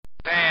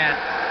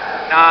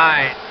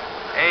9,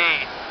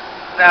 8,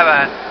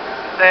 7,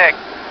 6,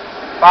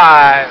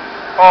 5,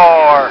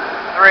 4,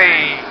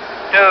 3,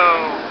 2,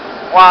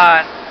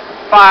 1,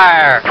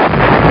 fire!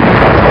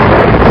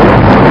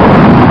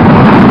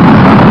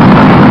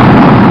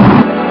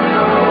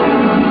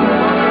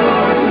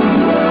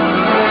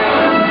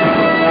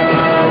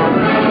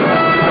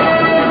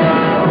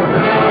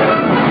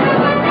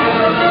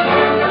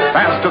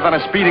 Faster than a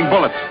speeding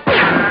bullet.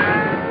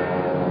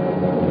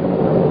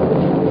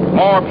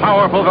 More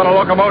powerful than a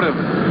locomotive.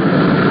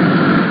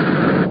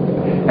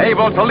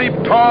 Able to leap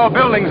tall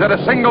buildings at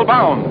a single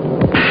bound.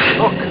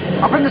 Look,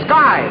 up in the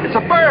sky. It's a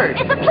bird.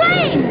 It's a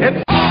plane.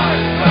 It's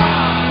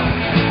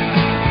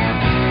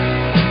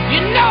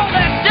You know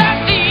that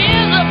Dusty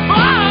is a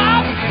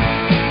blob,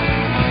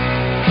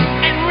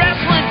 and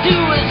wrestling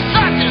too is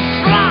such a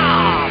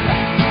slob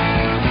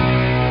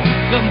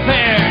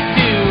compared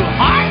to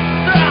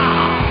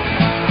Heartthrob.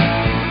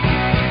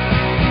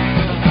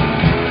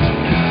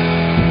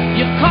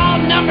 You call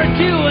number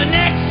 2 a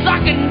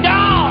neck-sucking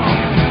dog.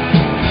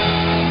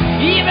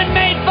 He even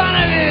made fun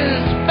of his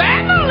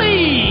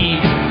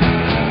family.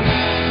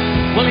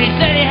 Well, he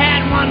said he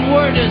had one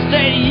word to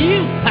say to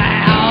you,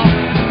 pal.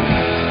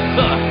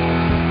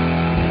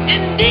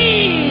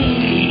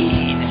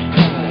 Indeed.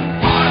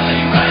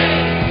 Harley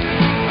Race.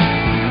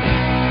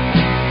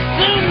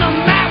 Soon the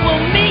map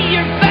will meet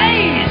your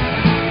face,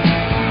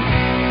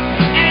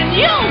 and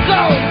you'll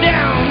go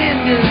down in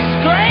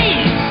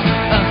disgrace.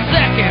 A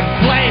second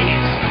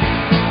place,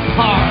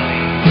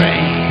 Harley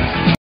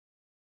Race.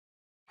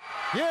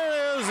 Here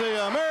is the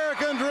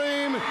American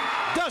Dream,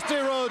 Dusty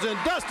Rhodes. And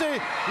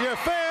Dusty, your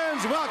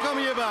fans welcome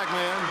you back,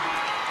 man.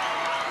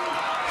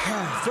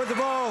 First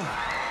of all,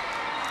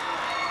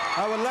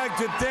 I would like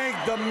to thank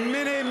the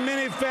many,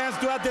 many fans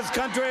throughout this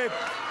country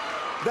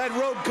that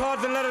wrote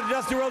cards and letters to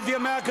Dusty Rhodes, the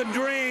American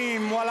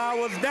Dream, while I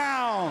was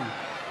down.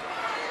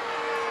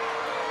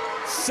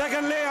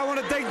 Secondly, I want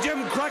to thank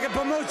Jim Crockett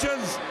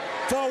Promotions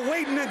for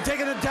waiting and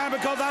taking the time,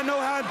 because I know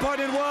how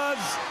important it was.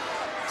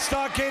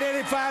 Starcade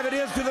 85 it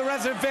is to the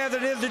wrestling fans,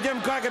 it is to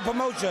Jim Crockett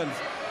Promotions.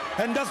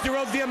 And Dusty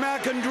Rhodes, the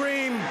American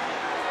Dream,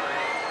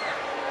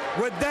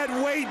 with that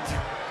weight,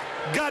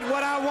 got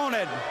what I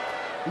wanted.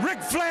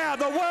 Ric Flair,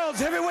 the world's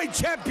heavyweight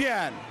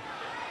champion.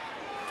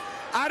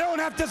 I don't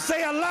have to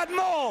say a lot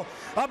more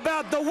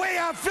about the way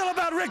I feel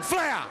about Ric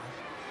Flair.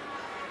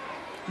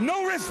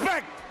 No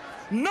respect,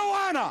 no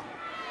honor.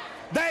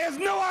 There is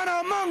no honor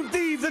among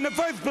thieves in the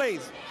first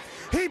place.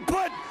 He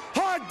put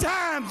hard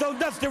times on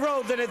Dusty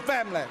Rhodes and his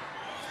family.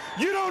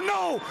 You don't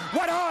know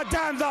what hard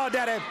times are,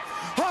 Daddy.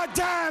 Hard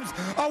times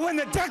are when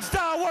the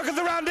textile workers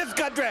around this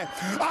country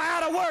are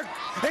out of work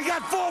and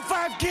got 4 or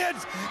 5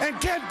 kids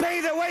and can't pay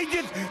their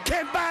wages,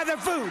 can't buy their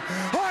food.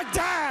 Hard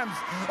times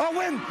are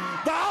when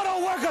the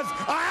auto workers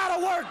are out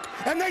of work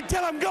and they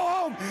tell them go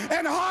home.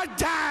 And hard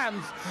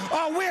times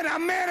are when a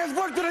man has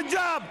worked at a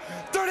job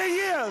 30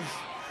 years.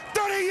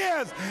 30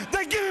 years.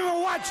 They give him a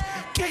watch,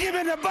 kick him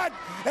in the butt,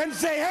 and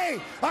say,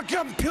 hey, a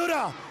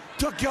computer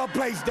took your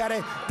place,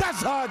 Daddy.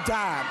 That's hard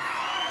time.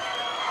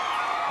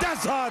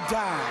 That's hard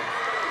time.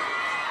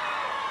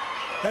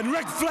 And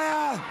Ric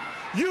Flair,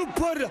 you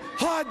put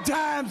hard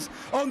times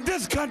on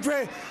this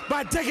country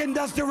by taking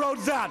Dusty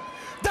Rhodes out.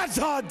 That's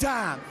hard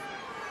time.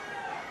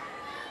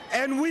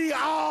 And we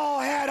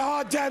all had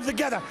hard times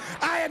together.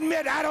 I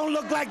admit I don't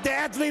look like the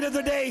athlete of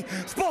the day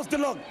supposed to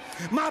look.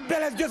 My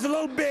belly's just a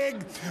little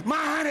big. My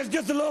hind is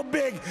just a little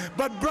big.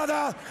 But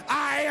brother,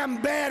 I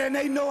am bad and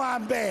they know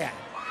I'm bad.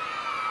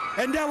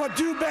 And there were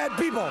 2 bad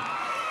people.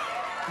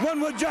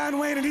 One was John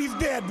Wayne and he's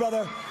dead,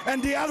 brother.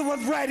 And the other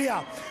one's right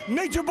here.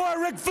 Nature Boy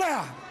Ric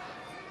Flair.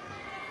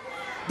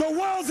 The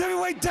world's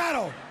heavyweight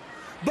title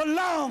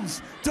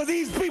belongs to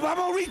these people. I'm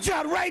gonna reach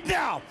out right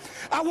now.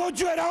 I want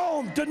you at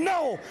home to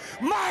know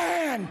my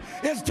hand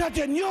is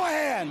touching your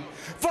hand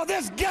for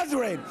this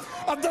gathering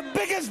of the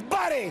biggest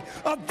body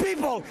of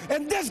people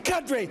in this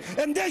country,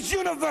 in this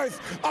universe,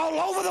 all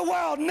over the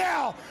world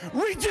now,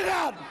 reaching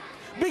out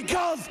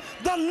because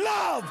the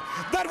love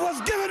that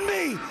was given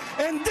me,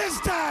 and this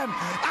time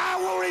I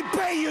will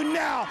repay you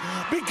now,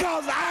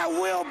 because I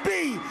will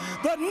be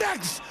the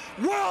next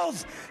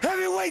world's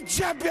heavyweight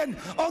champion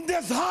on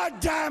this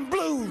Hard Time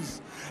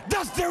Blues.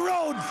 Dusty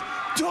Rhodes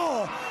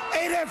Tour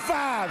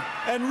 85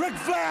 and Ric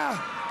Flair,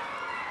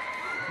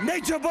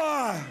 Nature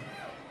Boy.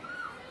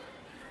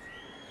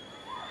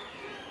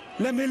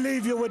 Let me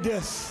leave you with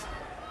this.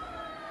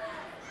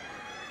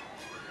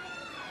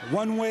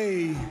 One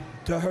way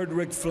to hurt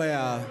Ric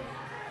Flair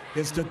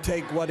is to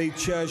take what he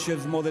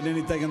cherishes more than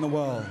anything in the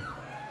world.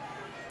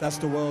 That's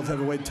the world's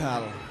heavyweight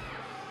title.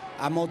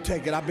 I'm gonna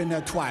take it. I've been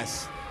there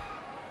twice.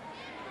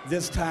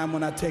 This time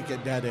when I take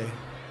it, Daddy,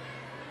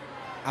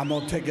 I'm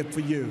gonna take it for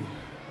you.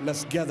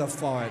 Let's gather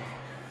for it.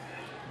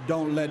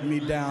 Don't let me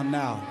down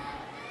now,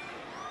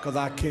 because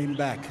I came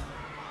back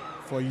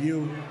for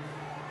you,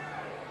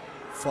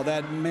 for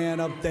that man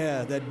up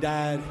there that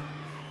died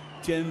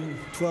 10,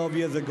 12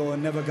 years ago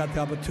and never got the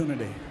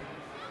opportunity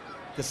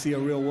to see a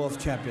real world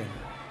champion.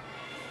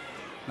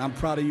 And I'm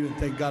proud of you and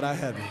thank God I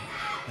have you.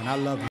 And I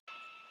love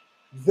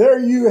you. There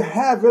you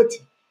have it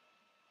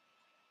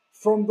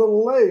from the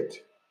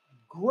late,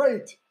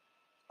 great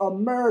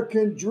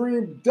American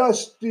Dream,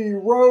 Dusty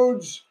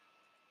Rhodes,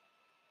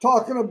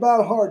 talking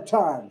about hard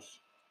times.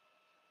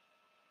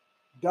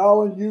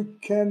 Darling, you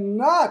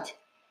cannot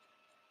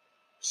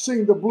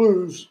sing the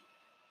blues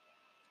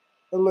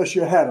unless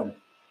you had them.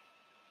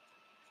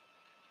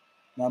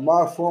 Now,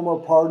 my former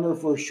partner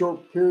for a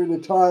short period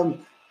of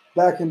time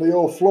back in the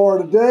old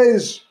Florida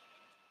days,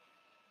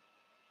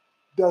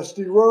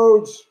 Dusty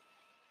Rhodes,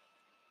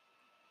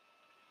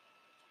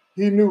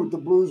 he knew what the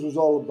blues was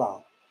all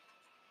about.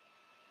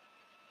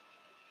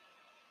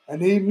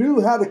 And he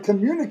knew how to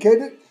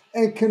communicate it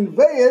and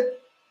convey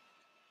it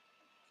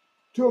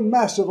to a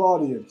massive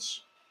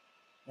audience.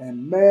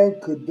 And man,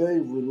 could they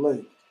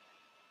relate.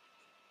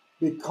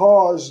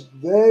 Because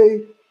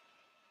they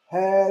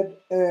had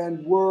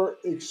and were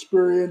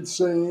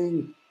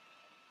experiencing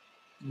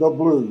the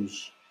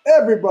blues.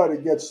 Everybody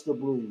gets the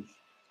blues.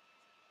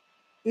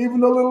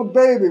 Even the little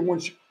baby, when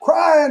she's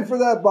crying for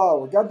that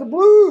bottle, got the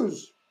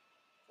blues.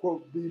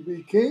 Quote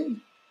B.B.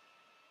 King,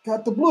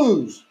 got the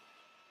blues.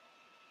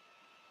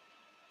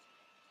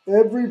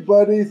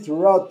 Everybody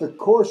throughout the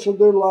course of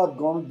their life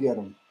gonna get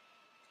them.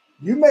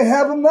 You may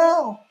have them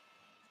now.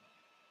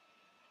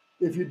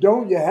 If you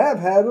don't, you have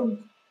had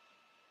them.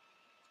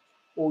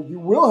 Or you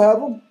will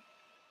have them.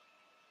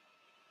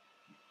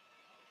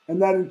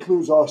 And that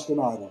includes Austin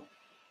Idol.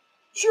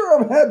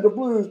 Sure, I've had the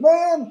blues,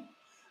 man.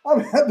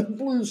 I've had the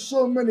blues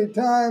so many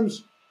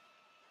times.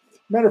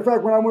 Matter of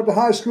fact, when I went to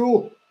high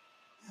school,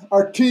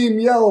 our team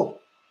yelled,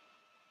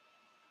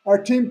 our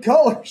team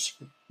colors,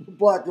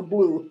 black and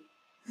blue.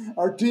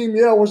 Our team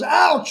yell was,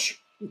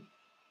 ouch!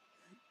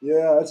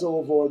 Yeah, that's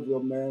old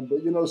vaudeville, man.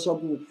 But you know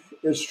something?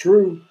 It's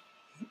true.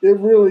 It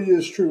really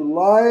is true.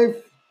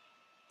 Life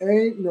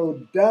ain't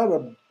no doubt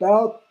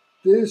about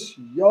this,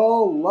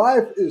 y'all.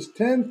 Life is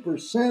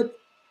 10%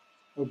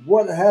 of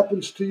what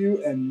happens to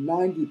you and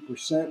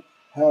 90%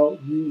 how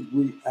you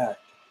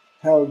react,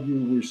 how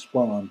you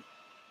respond.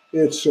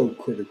 It's so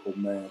critical,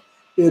 man.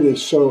 It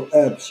is so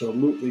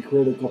absolutely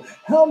critical.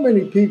 How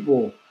many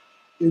people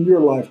in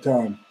your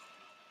lifetime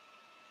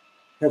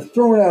have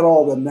thrown out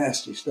all the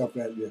nasty stuff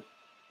at you?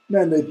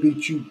 Man, they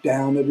beat you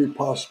down every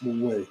possible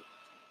way.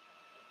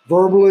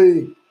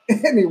 Verbally,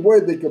 any way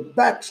they could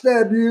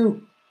backstab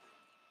you,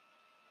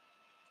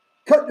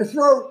 cut your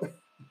throat,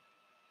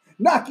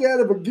 knock you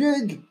out of a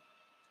gig,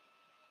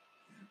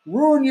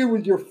 ruin you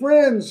with your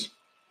friends.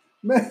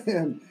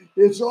 Man,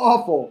 it's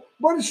awful.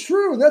 But it's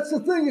true. That's the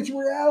thing. It's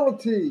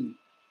reality.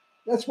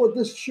 That's what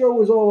this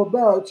show is all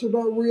about. It's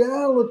about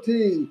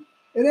reality.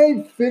 It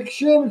ain't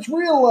fiction. It's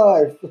real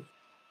life.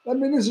 I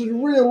mean, this is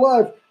real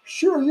life.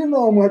 Sure, you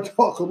know I'm going to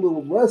talk a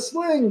little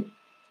wrestling,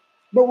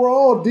 but we're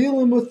all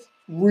dealing with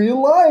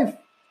real life.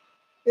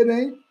 It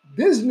ain't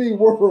Disney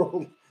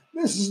World.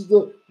 This is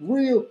the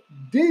real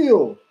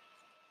deal.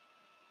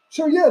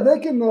 So yeah, they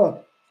can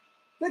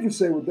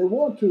say what they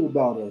want to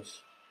about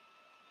us.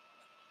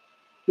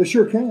 They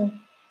sure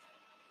can.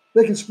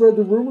 They can spread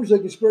the rumors. They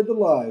can spread the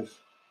lies.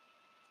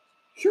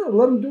 Sure,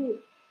 let them do it.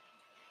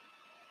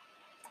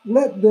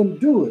 Let them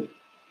do it.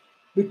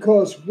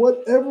 Because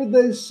whatever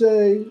they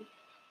say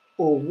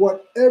or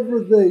whatever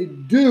they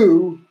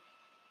do,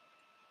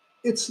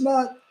 it's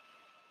not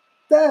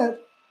that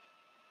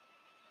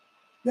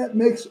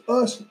makes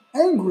us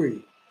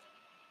angry.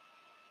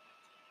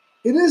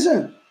 It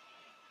isn't.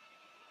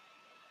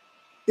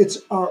 It's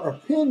our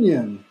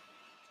opinion.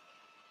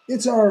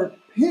 It's our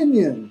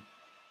opinion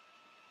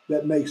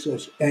that makes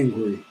us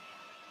angry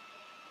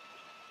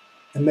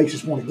and makes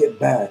us want to get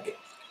back,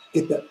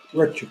 get that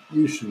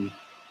retribution,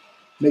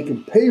 make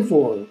them pay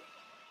for it.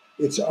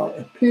 It's our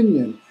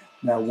opinion.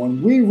 Now,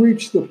 when we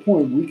reach the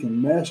point we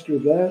can master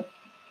that,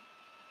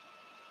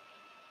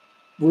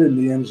 we're in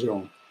the end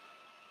zone.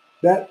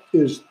 That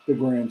is the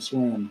grand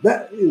slam.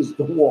 That is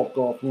the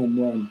walk-off home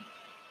run.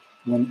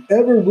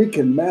 Whenever we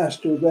can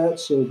master that,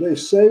 so they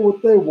say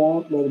what they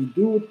want, let them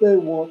do what they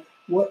want,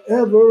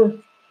 whatever,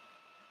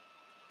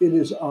 it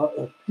is our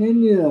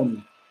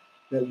opinion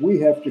that we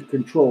have to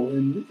control.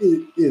 And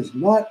it is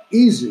not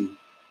easy.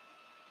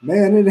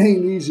 Man, it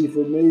ain't easy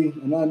for me,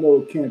 and I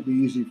know it can't be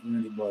easy for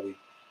anybody,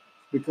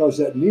 because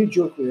that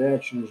knee-jerk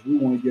reaction is we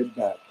want to get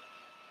back.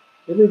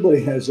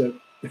 Everybody has that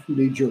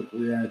knee-jerk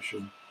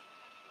reaction.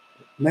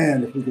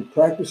 Man, if we could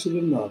practice it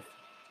enough,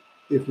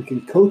 if we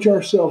can coach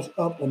ourselves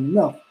up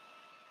enough,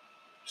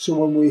 so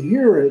when we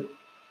hear it,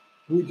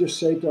 we just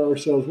say to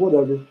ourselves,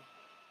 whatever,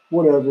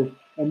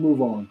 and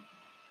move on.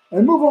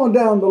 And move on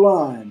down the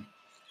line.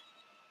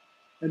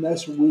 And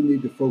that's what we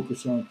need to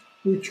focus on.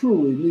 We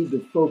truly need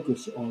to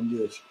focus on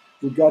this.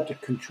 We've got to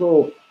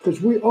control,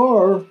 because we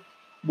are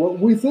what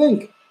we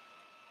think.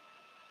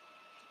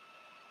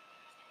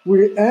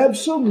 We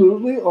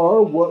absolutely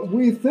are what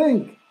we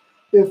think.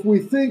 If we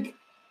think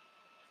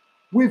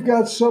we've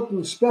got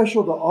something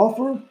special to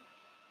offer,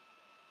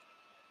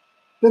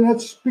 then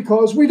that's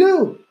because we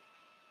do.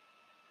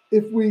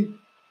 If we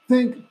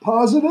think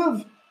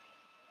positive,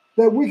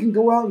 that we can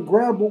go out and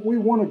grab what we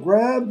want to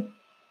grab,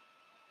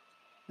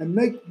 and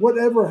make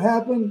whatever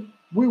happen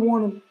we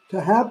want it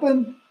to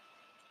happen,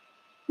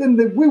 then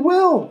we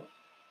will.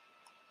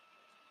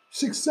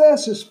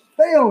 Success is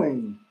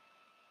failing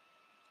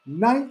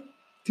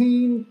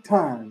 19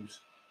 times.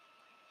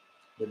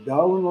 But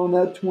darling, on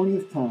that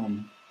 20th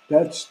time,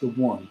 that's the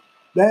one.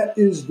 That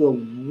is the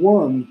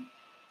one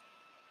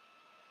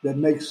that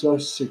makes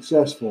us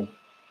successful.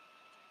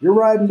 You're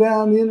riding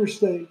down the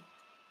interstate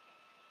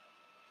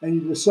and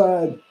you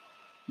decide,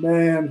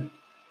 man,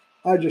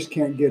 I just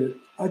can't get it.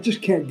 I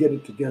just can't get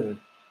it together.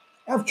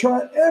 I've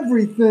tried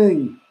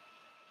everything.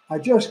 I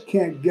just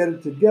can't get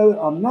it together.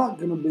 I'm not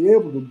going to be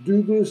able to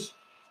do this.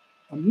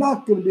 I'm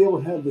not going to be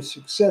able to have the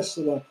success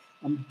that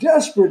I'm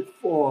desperate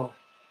for.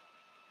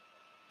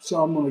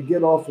 So I'm going to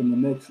get off in the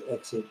next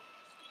exit.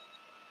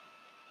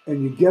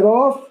 And you get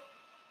off,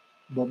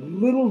 but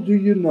little do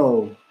you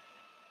know,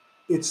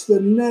 it's the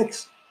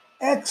next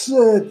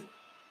exit.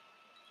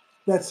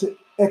 That's the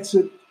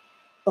exit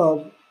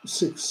of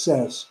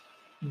success.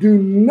 Do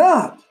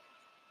not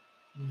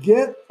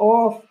get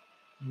off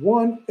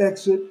one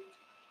exit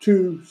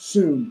too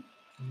soon.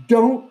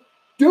 Don't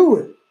do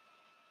it.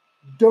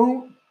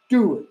 Don't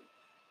do it.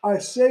 I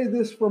say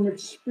this from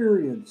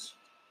experience.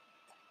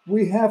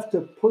 We have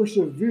to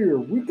persevere.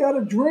 We got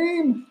a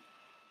dream.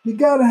 You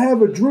got to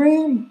have a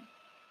dream.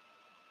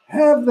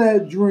 Have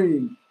that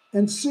dream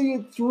and see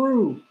it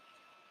through.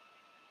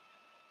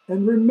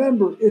 And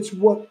remember, it's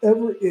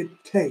whatever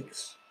it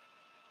takes.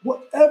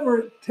 Whatever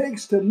it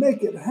takes to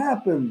make it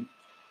happen.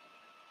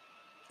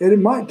 And it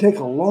might take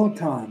a long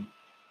time.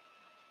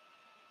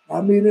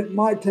 I mean, it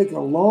might take a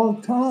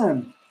long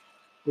time.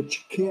 But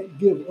you can't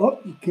give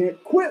up. You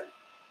can't quit.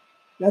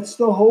 That's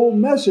the whole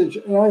message.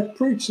 And I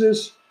preach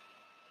this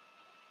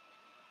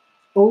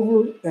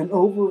over and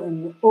over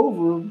and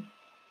over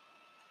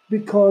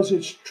because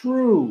it's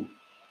true.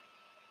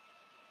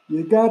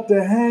 You got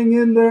to hang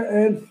in there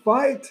and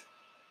fight.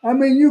 I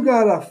mean, you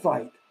got to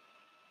fight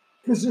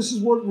because this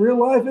is what real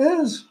life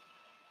is.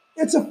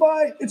 It's a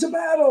fight. It's a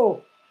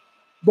battle.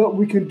 But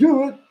we can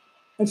do it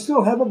and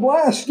still have a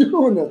blast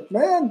doing it,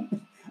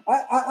 man.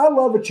 I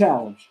love a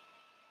challenge.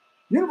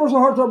 Universal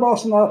Heart Throb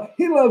Austin,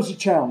 he loves a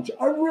challenge.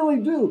 I really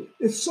do.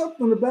 It's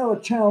something about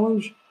a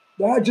challenge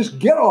that I just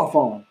get off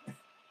on.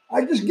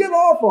 I just get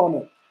off on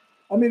it.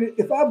 I mean,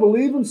 if I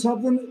believe in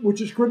something,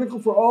 which is critical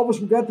for all of us,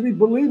 we've got to be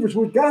believers.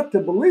 We've got to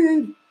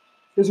believe.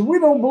 Because if we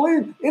don't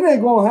believe, it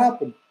ain't going to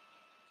happen.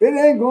 It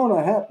ain't going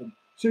to happen.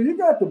 So you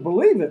got to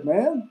believe it,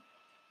 man.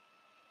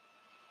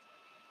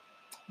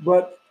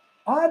 But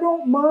I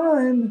don't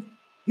mind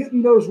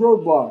hitting those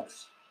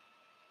roadblocks.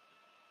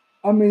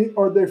 I mean,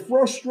 are they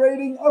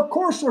frustrating? Of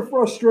course they're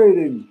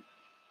frustrating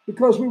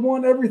because we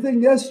want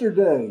everything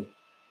yesterday.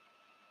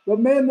 But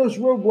man, those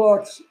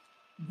roadblocks,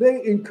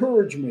 they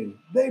encourage me.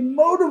 They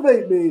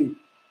motivate me.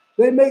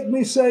 They make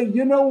me say,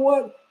 you know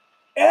what?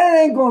 It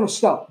ain't going to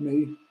stop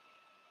me.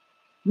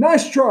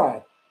 Nice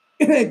try.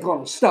 It ain't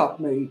going to stop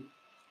me.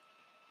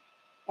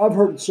 I've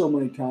heard it so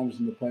many times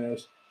in the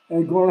past.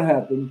 Ain't going to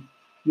happen.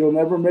 You'll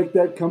never make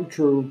that come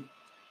true.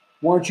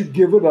 Why don't you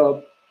give it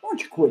up? Why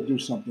don't you quit, do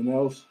something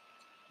else?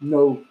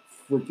 No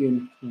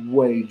freaking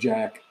way,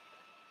 Jack.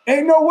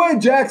 Ain't no way,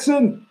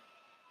 Jackson.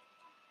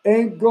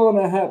 Ain't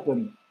gonna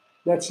happen.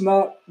 That's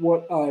not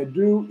what I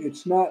do.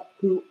 It's not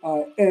who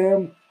I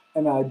am.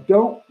 And I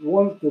don't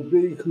want to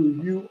be who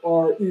you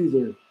are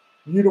either.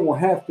 You don't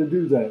have to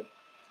do that.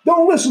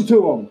 Don't listen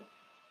to them.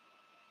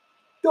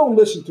 Don't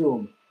listen to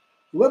them.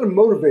 Let them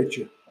motivate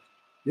you.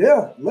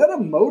 Yeah, let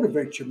them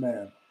motivate you,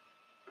 man.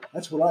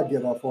 That's what I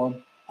get off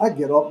on. I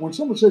get off. When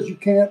someone says you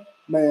can't,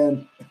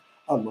 man,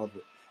 I love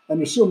it. And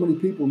there's so many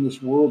people in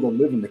this world that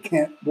live in the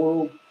can't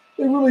world.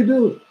 They really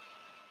do.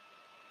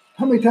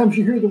 How many times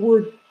you hear the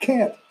word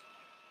can't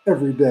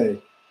every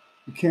day?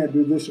 You can't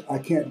do this. I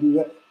can't do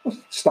that. Well,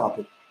 stop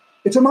it.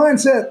 It's a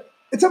mindset.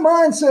 It's a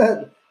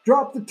mindset.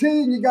 Drop the T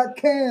and you got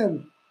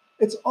can.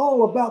 It's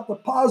all about the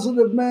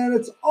positive, man.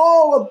 It's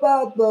all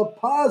about the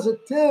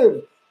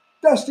positive.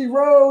 Dusty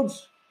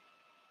Rhodes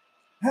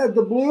had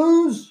the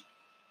blues.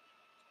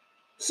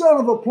 Son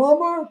of a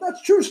plumber.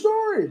 That's a true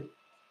story.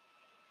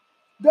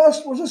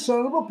 Dust was a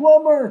son of a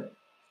plumber.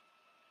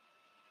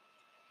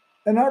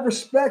 And I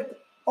respect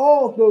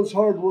all of those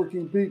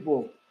hardworking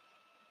people.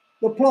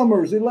 The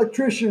plumbers, the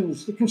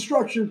electricians, the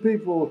construction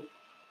people,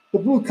 the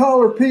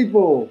blue-collar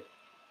people,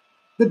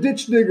 the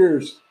ditch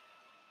diggers,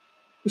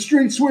 the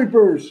street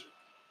sweepers.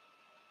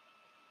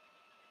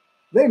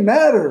 They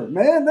matter,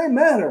 man. They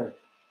matter.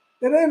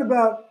 It ain't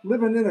about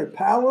living in a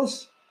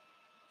palace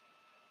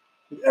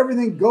with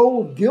everything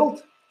gold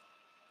gilt.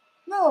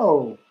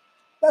 No,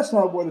 that's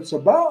not what it's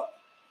about.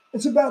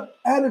 It's about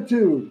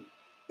attitude.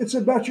 It's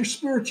about your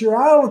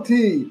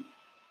spirituality.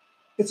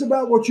 It's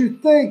about what you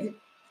think.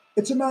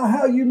 It's about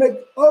how you make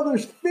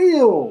others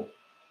feel.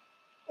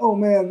 Oh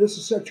man, this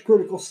is such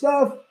critical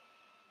stuff.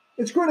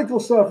 It's critical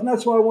stuff, and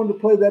that's why I wanted to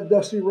play that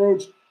Dusty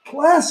Rhodes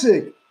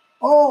classic,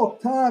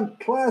 all-time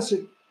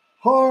classic,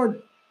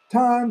 Hard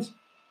Times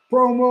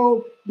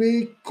promo,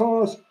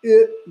 because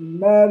it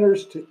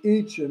matters to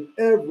each and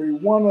every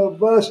one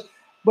of us.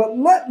 But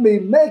let me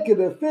make it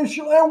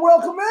official and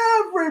welcome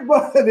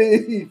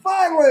everybody,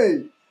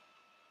 finally,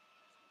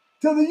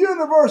 to the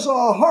Universal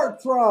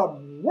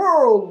Heartthrob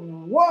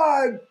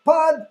Worldwide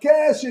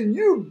Podcast. And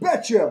you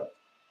betcha,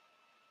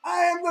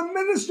 I am the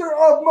Minister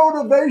of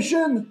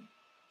Motivation.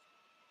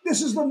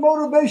 This is the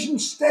Motivation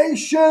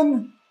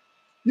Station.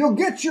 You'll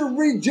get your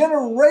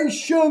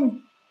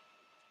regeneration.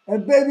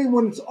 And baby,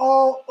 when it's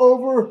all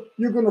over,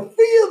 you're going to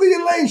feel the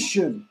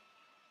elation.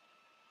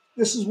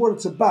 This is what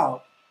it's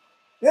about.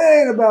 It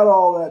ain't about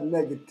all that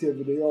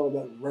negativity, all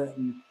that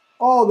ranting,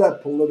 all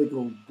that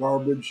political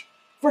garbage.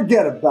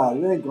 Forget about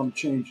it. It ain't going to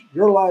change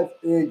your life.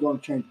 It ain't going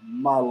to change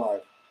my life.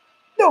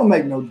 Don't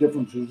make no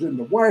differences in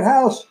the White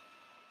House.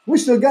 We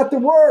still got to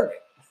work.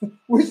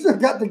 We still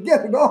got to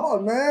get it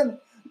on, man.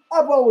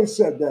 I've always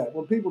said that.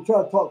 When people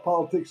try to talk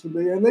politics to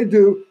me, and they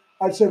do,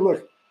 I say,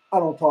 look, I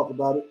don't talk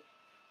about it.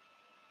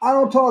 I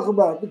don't talk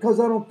about it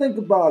because I don't think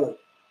about it.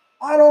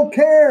 I don't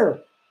care.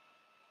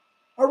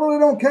 I really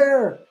don't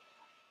care.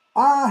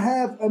 I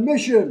have a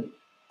mission.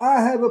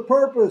 I have a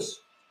purpose.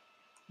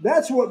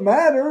 That's what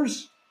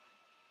matters.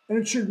 And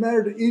it should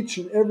matter to each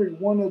and every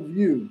one of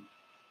you.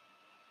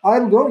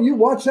 Don't you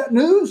watch that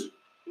news?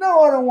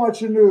 No, I don't watch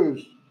the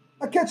news.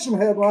 I catch some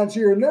headlines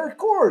here and there, of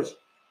course.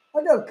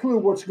 I got a clue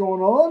what's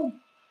going on.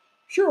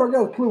 Sure, I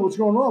got a clue what's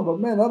going on, but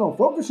man, I don't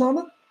focus on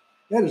it.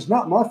 That is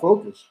not my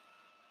focus.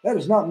 That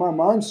is not my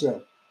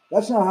mindset.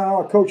 That's not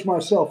how I coach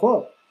myself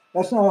up.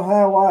 That's not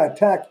how I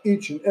attack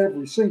each and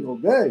every single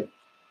day.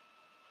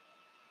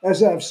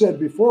 As I've said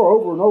before,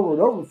 over and over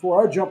and over,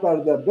 before I jump out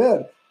of that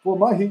bed, before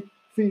my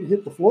feet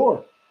hit the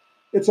floor,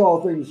 it's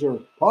all things are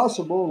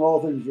possible and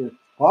all things are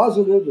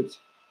positive. It's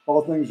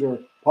all things are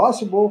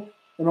possible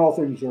and all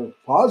things are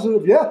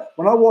positive. Yeah,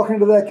 when I walk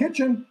into that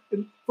kitchen,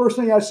 the first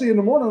thing I see in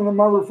the morning on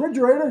my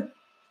refrigerator,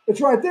 it's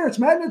right there. It's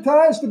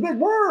magnetized, the big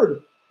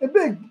word, in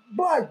big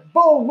black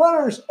bold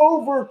letters,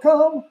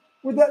 overcome,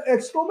 with that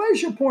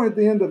exclamation point at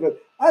the end of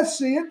it. I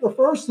see it the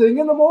first thing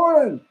in the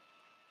morning.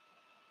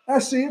 I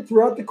see it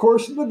throughout the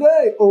course of the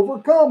day.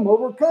 Overcome,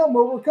 overcome,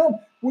 overcome.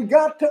 We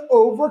got to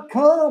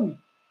overcome.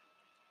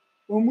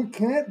 When we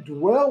can't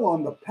dwell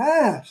on the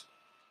past.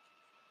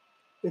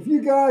 If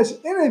you guys,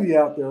 any of you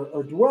out there,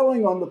 are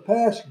dwelling on the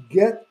past,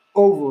 get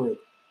over it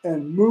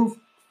and move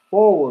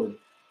forward.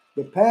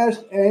 The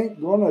past ain't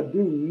going to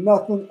do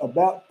nothing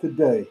about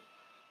today.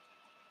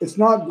 It's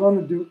not going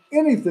to do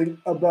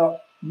anything about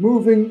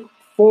moving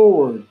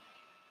forward.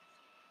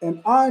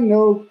 And I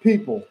know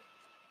people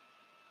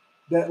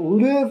that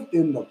live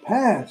in the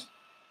past.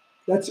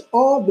 That's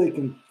all they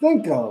can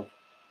think of.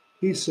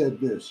 He said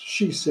this,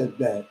 she said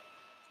that.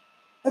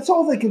 That's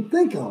all they can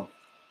think of.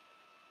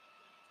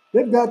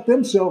 They've got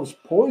themselves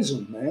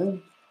poisoned,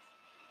 man.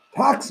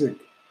 Toxic.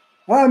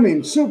 I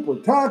mean, super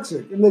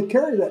toxic. And they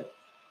carry that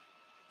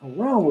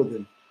around with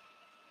them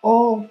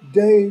all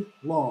day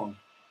long,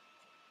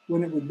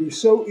 when it would be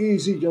so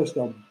easy just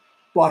to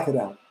block it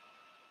out.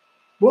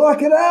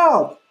 Block it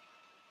out.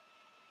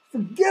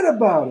 Forget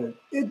about it.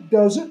 It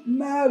doesn't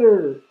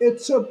matter.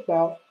 It's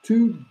about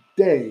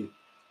today.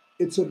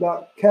 It's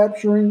about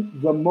capturing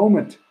the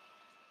moment.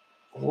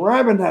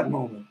 Grabbing that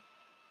moment.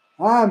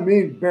 I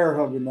mean bear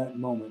hugging that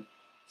moment.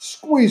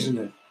 Squeezing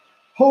it.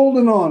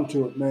 Holding on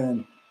to it,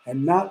 man.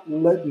 And not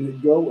letting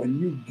it go. And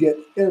you get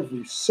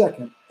every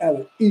second out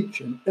of each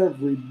and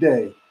every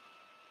day.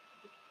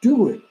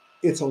 Do it.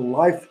 It's a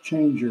life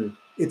changer.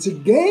 It's a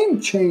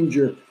game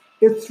changer.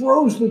 It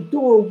throws the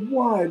door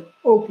wide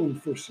open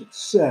for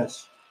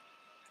success.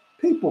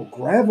 People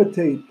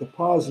gravitate to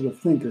positive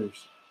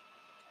thinkers.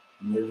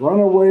 And they run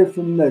away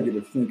from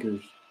negative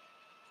thinkers.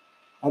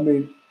 I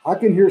mean, I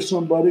can hear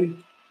somebody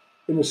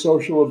in a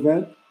social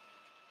event.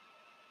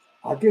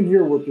 I can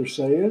hear what they're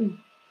saying.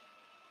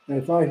 And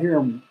if I hear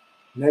them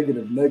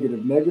negative,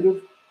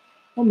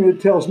 I mean,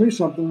 it tells me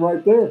something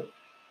right there.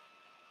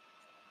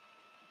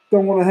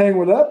 Don't want to hang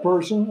with that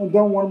person and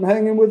don't want them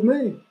hanging with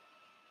me.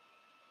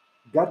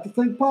 Got to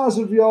think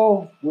positive,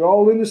 y'all. We're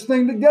all in this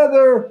thing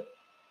together.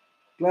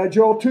 Glad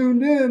y'all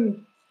tuned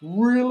in.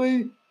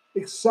 Really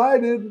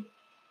excited,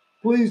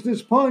 pleased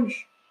as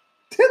punch,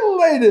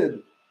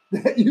 titillated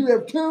that you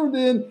have tuned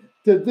in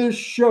to this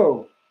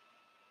show.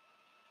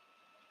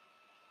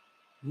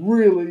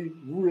 Really,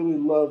 really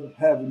love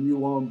having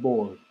you on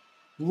board.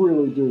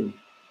 Really do.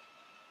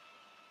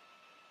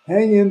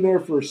 Hang in there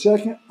for a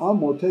second. I'm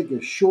going to take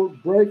a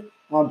short break.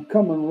 I'm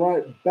coming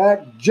right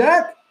back,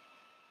 Jack,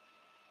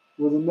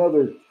 with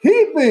another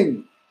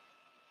heaping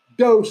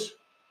dose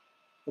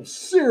of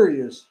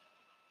serious,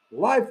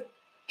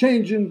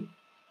 life-changing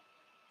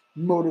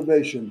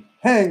motivation.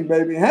 Hang,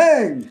 baby,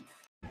 hang!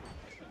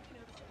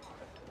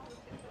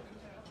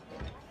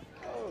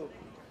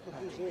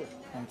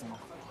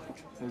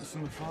 Is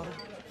your father?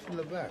 In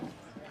the back.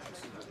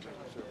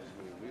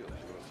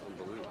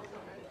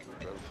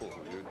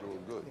 You're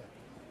doing good.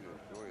 You're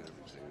enjoying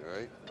everything, all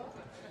right?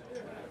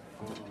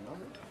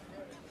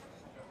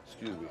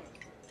 Excuse me.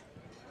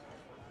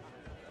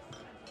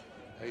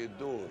 How you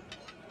doing?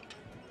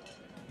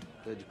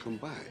 Glad you come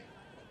by.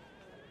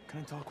 Can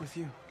I talk with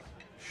you?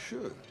 Sure.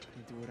 Can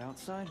we do it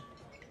outside?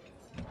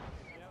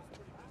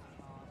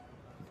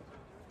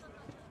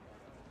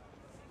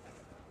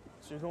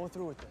 So you're going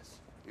through with this?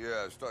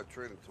 Yeah, I start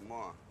training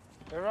tomorrow.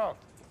 Hey, Ralph,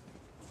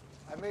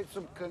 I made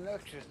some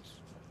connections.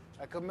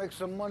 I could make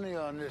some money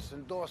on this,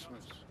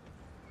 endorsements.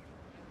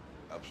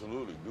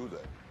 Absolutely, do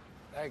that.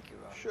 Thank you,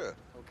 Ralph. Sure.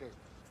 Okay.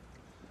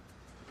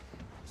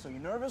 So you're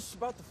nervous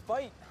about the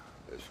fight?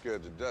 They're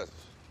scared to death.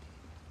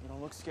 You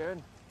don't look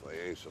scared? Well,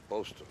 you ain't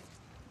supposed to.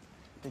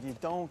 Then you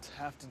don't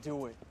have to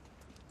do it.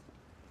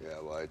 Yeah,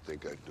 well, I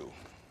think I do.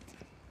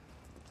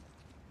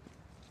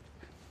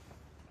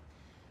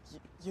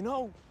 You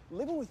know,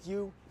 living with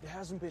you, it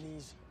hasn't been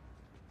easy.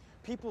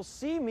 People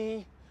see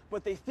me,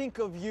 but they think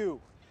of you.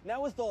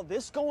 Now with all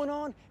this going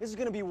on, this is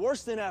gonna be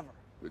worse than ever.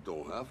 It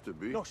don't have to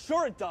be. No,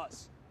 sure it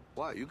does.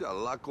 Why? You got a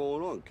lot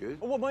going on, kid.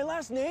 Oh, what, my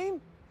last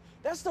name?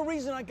 That's the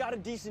reason I got a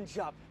decent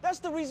job. That's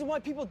the reason why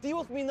people deal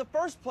with me in the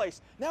first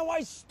place. Now I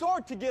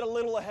start to get a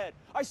little ahead.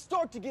 I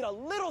start to get a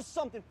little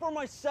something for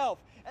myself,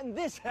 and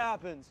this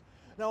happens.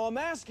 Now I'm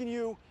asking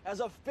you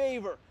as a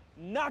favor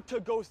not to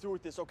go through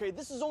with this, okay?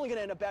 This is only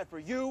gonna end up bad for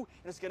you,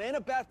 and it's gonna end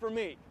up bad for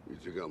me. You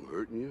think I'm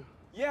hurting you?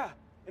 Yeah,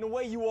 in a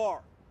way you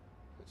are.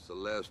 That's the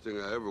last thing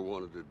I ever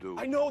wanted to do.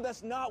 I know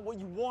that's not what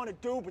you want to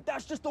do, but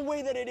that's just the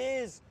way that it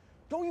is.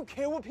 Don't you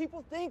care what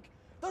people think?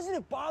 Doesn't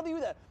it bother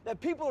you that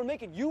people are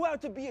making you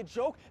out to be a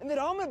joke and that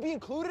I'm gonna be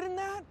included in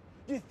that?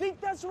 Do you think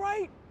that's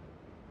right?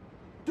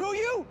 Do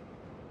you?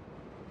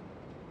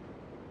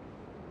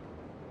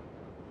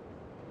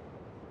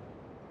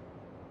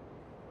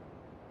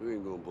 You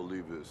ain't gonna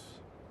believe this.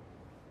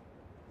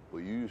 But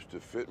you used to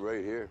fit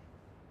right here.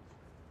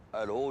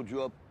 I'd hold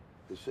you up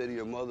and say to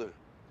your mother,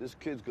 this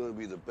kid's gonna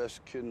be the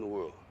best kid in the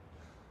world.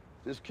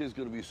 This kid's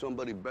gonna be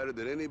somebody better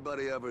than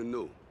anybody ever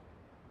knew.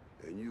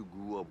 And you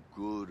grew up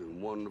good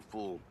and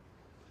wonderful.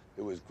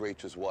 It was great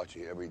just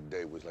watching you every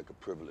day. It was like a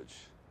privilege.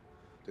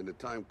 Then the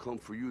time come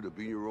for you to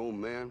be your own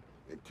man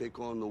and take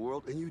on the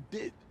world, and you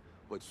did.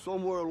 But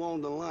somewhere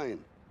along the line,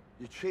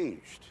 you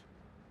changed.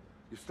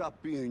 You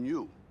stopped being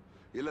you.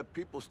 You let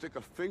people stick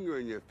a finger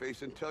in your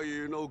face and tell you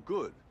you're no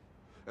good.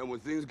 And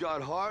when things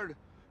got hard,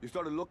 you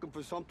started looking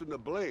for something to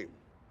blame,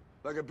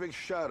 like a big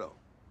shadow.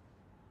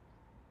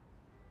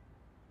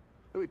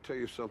 Let me tell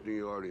you something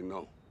you already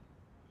know.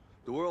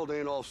 The world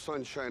ain't all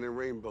sunshine and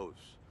rainbows.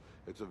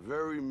 It's a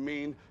very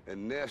mean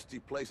and nasty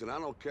place, and I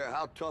don't care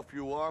how tough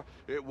you are,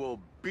 it will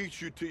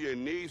beat you to your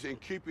knees and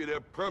keep you there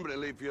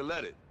permanently if you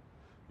let it.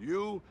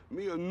 You,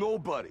 me, or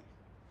nobody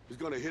is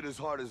gonna hit as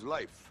hard as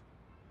life.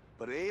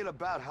 But it ain't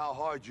about how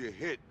hard you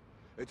hit.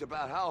 It's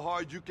about how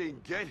hard you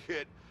can get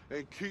hit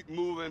and keep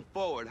moving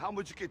forward. How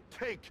much you can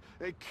take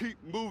and keep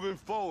moving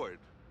forward.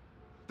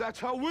 That's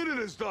how winning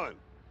is done.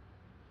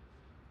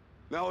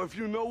 Now, if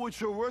you know what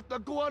you're worth, now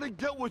go out and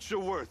get what you're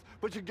worth.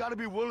 But you gotta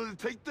be willing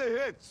to take the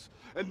hits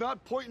and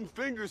not pointing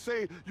fingers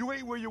saying you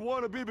ain't where you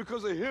wanna be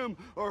because of him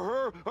or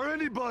her or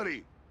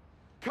anybody.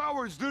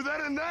 Cowards do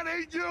that, and that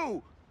ain't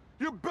you.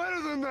 You're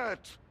better than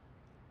that.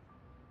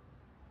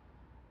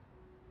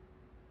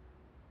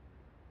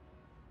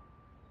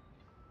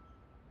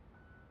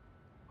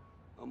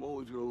 I'm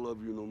always gonna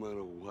love you no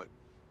matter what.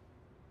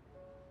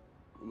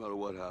 No matter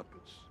what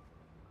happens.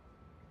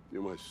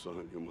 You're my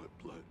son, you're my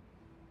blood.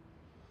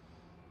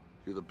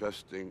 You're the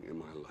best thing in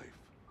my life.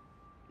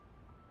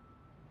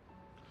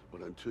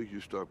 But until you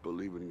start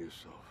believing in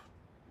yourself,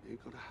 you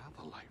ain't gonna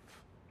have a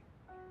life.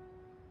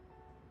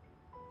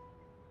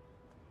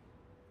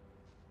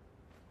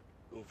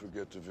 Don't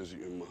forget to visit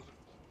your mother.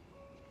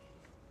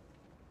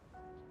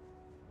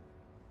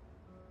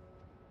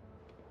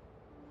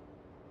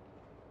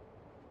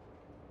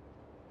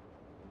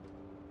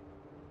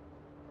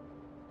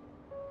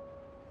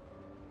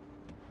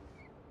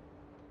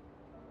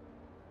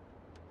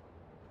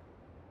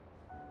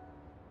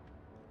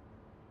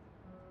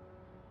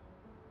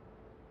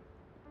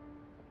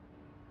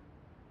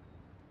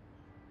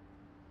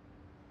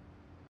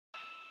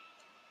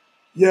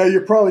 Yeah,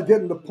 you're probably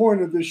getting the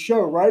point of this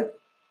show, right?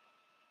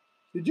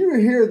 Did you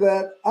hear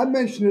that? I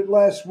mentioned it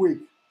last week.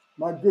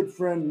 My good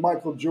friend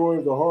Michael Joy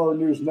of the Horror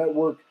News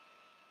Network,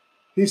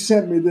 he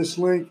sent me this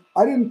link.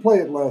 I didn't play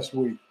it last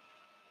week.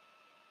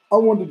 I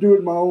wanted to do it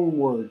in my own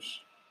words,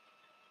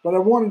 but I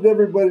wanted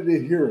everybody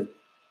to hear it.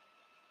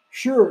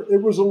 Sure,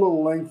 it was a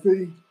little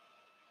lengthy,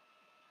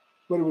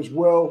 but it was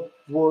well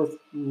worth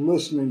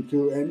listening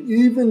to. And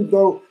even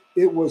though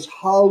it was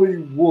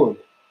Hollywood,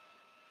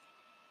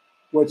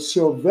 what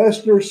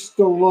Sylvester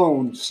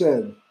Stallone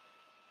said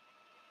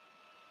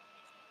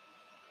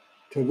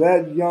to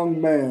that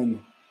young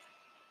man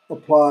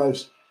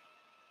applies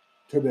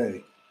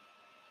today.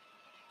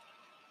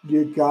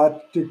 You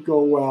got to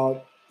go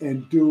out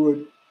and do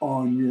it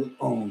on your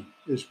own,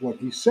 is what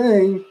he's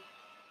saying.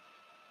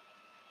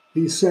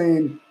 He's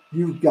saying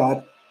you've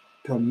got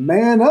to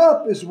man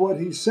up, is what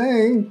he's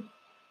saying.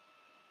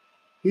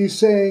 He's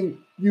saying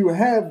you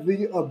have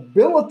the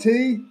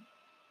ability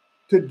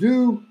to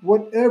do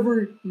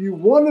whatever you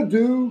want to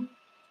do,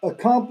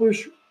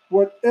 accomplish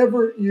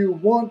whatever you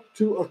want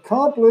to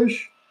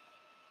accomplish,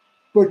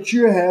 but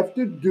you have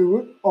to do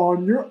it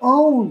on your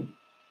own.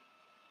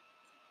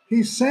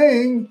 He's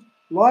saying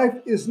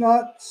life is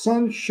not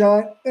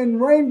sunshine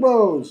and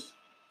rainbows.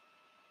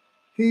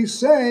 He's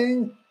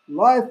saying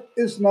life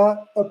is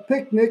not a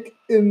picnic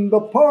in the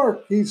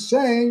park. He's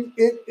saying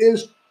it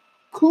is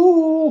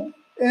cool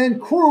and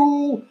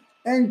cruel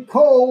and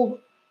cold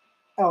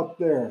out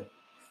there.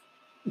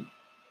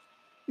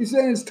 He's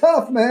saying it's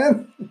tough,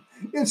 man.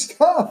 It's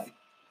tough.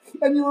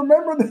 And you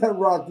remember that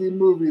Rocky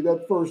movie,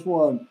 that first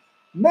one.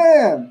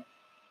 Man,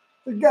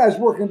 the guy's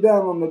working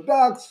down on the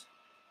docks.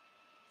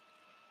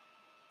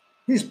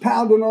 He's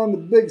pounding on the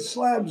big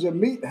slabs of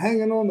meat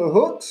hanging on the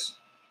hooks.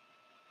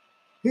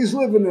 He's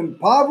living in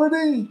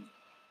poverty.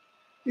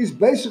 He's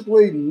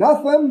basically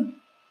nothing.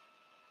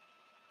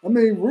 I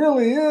mean, he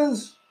really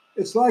is.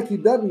 It's like he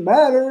doesn't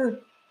matter.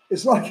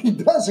 It's like he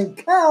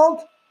doesn't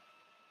count.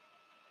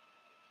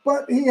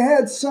 But he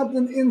had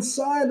something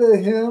inside of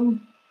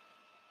him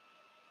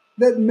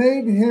that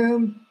made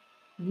him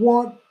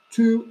want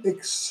to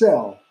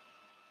excel.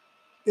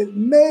 It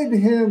made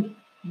him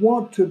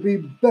want to be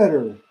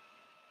better.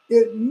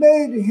 It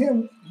made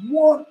him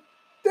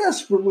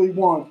desperately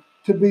want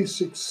to be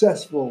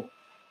successful.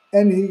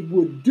 And he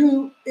would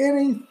do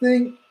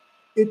anything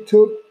it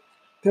took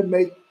to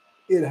make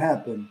it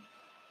happen.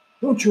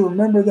 Don't you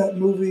remember that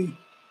movie?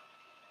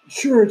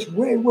 Sure, it's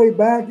way, way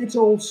back. It's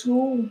old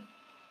school.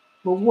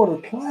 But what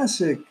a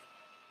classic.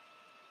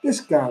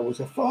 This guy was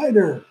a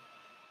fighter.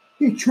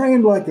 He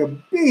trained like a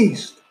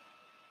beast.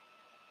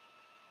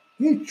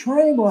 He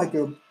trained like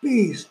a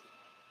beast.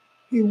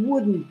 He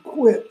wouldn't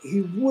quit.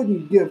 He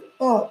wouldn't give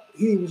up.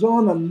 He was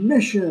on a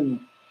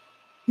mission.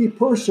 He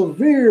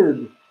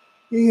persevered.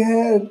 He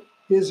had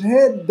his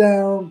head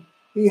down.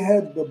 He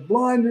had the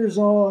blinders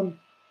on,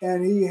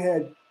 and he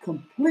had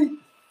complete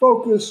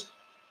focus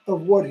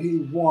of what he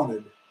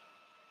wanted.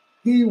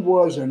 He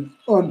was an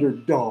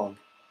underdog.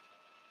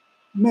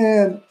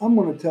 Man, I'm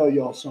going to tell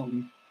y'all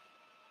something.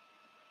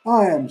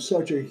 I am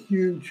such a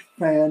huge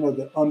fan of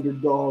the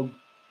underdog.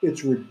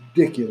 It's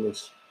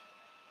ridiculous.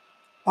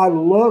 I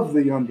love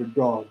the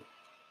underdog.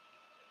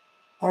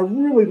 I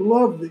really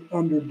love the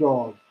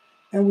underdog.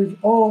 And we've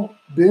all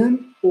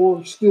been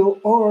or still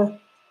are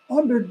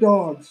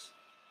underdogs.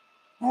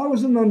 I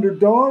was an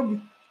underdog.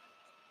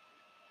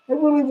 I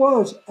really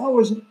was. I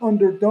was an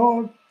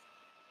underdog.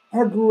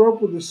 I grew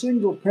up with a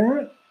single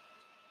parent.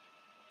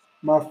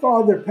 My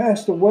father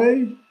passed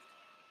away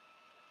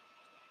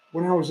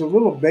when I was a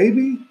little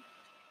baby.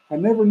 I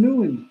never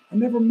knew him. I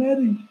never met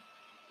him.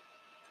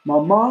 My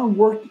mom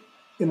worked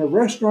in a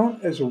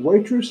restaurant as a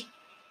waitress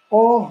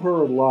all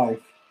her life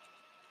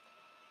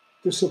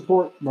to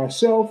support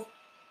myself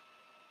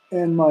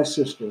and my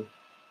sister.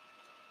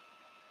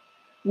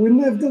 We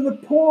lived in the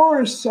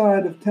poorest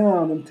side of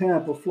town in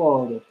Tampa,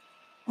 Florida.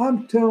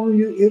 I'm telling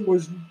you, it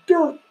was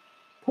dirt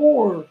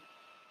poor.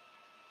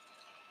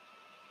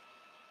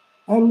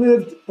 I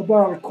lived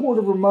about a quarter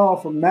of a mile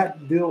from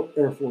MacDill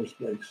Air Force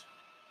Base.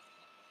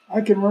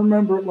 I can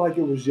remember it like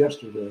it was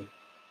yesterday.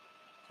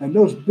 And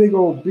those big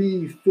old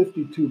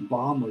B-52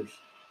 bombers,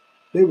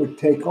 they would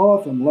take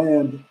off and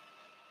land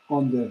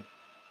on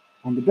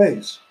the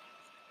base.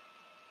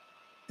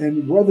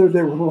 And whether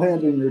they were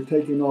landing or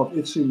taking off,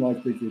 it seemed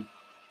like they could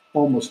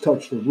almost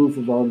touch the roof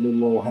of our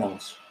little old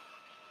house.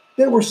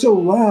 They were so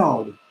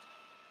loud,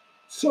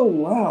 so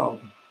loud.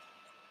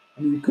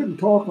 I mean, you couldn't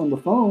talk on the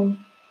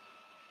phone,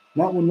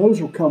 not when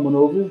those were coming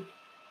over.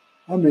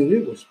 I mean,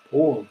 it was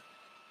poor.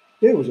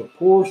 It was a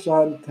poor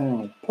side of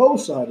town, poor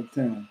side of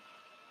town.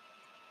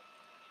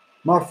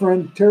 My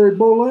friend Terry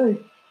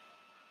Bollea,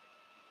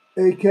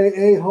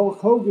 a.k.a. Hulk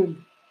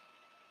Hogan,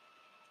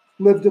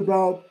 lived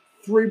about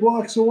 3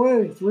 or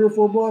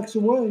 4 blocks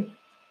away.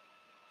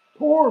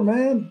 Poor,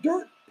 man,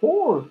 dirt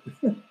poor.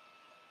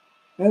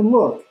 And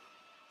look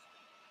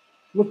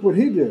what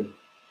he did.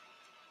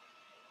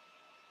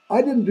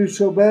 I didn't do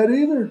so bad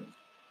either.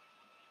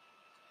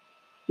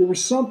 There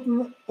was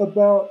something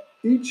about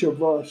each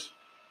of us,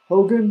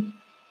 Hogan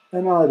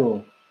and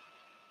Idol.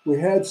 We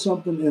had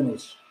something in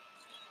us.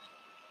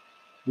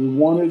 We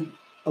wanted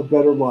a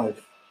better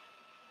life.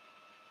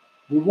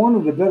 We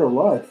wanted a better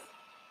life.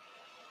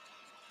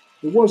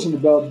 It wasn't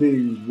about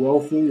being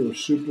wealthy or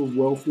super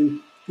wealthy.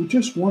 We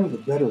just wanted a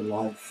better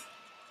life.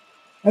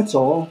 That's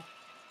all.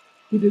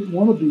 We didn't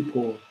want to be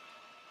poor.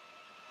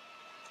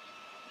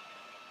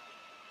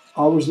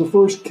 I was the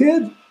first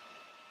kid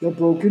that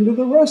broke into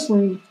the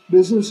wrestling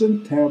business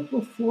in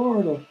Tampa,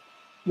 Florida,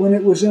 when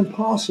it was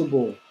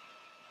impossible.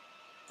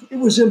 It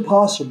was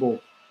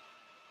impossible.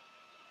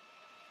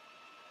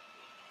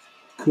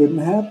 Couldn't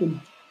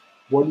happen.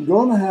 Wasn't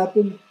going to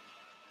happen.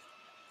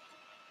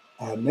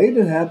 I made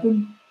it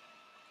happen.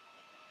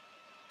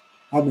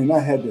 I mean, I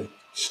had to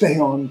stay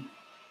on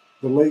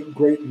the late,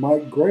 great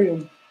Mike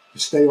Graham, to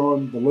stay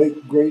on the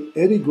late, great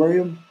Eddie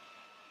Graham,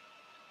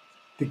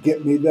 to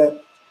get me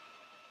that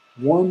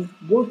one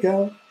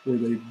workout where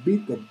they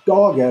beat the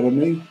dog out of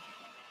me.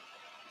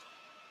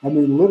 I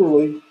mean,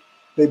 literally,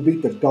 they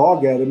beat the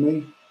dog out of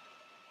me.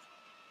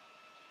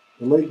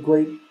 The late,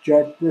 great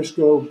Jack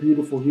Briscoe,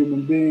 beautiful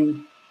human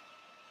being.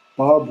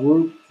 Bob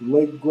Roop, the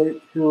late,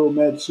 great Hiro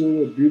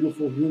Matsuda, a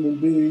beautiful human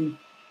being.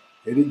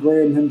 Eddie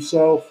Graham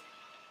himself.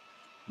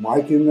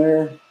 Mike in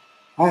there.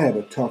 I had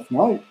a tough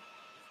night.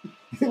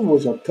 It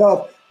was a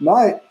tough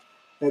night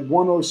at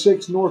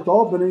 106 North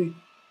Albany.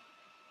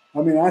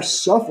 I mean, I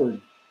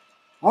suffered.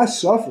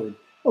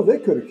 Oh, they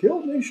could have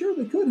killed me. Sure,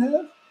 they could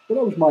have. But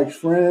I was Mike's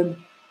friend,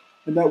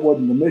 and that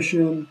wasn't the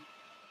mission.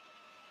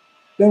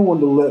 They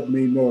wanted to let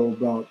me know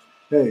about,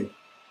 hey,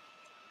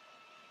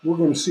 we're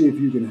going to see if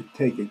you can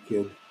take it,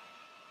 kid.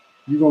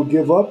 You're going to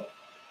give up,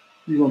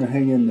 you're going to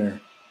hang in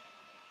there.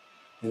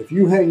 And if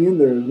you hang in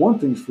there, one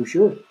thing's for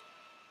sure,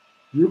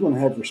 you're going to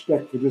have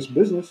respect for this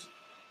business.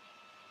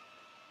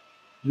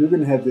 You're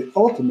going to have the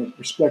ultimate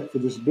respect for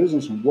this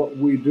business and what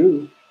we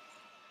do.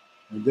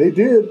 And they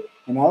did,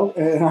 and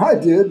I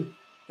did,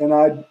 and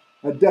I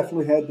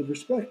definitely had the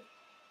respect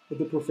for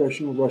the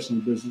professional wrestling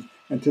business.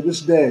 And to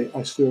this day,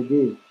 I still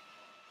do.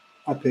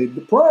 I paid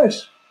the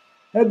price,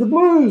 had the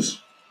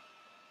blues.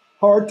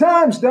 Hard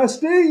times,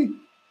 Dusty.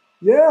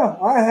 Yeah,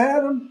 I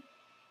had them.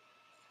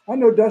 I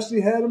know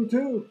Dusty had them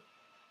too.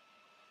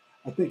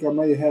 I think I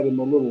may have had them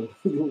a little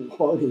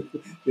harder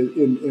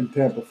in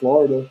Tampa,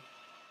 Florida.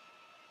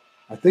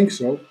 I think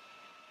so.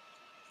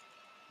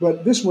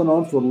 But this went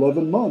on for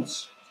 11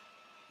 months.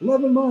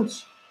 11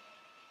 months.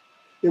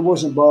 It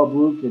wasn't Bob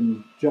Roop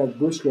and Jack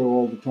Briscoe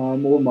all the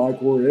time, or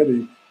Mike or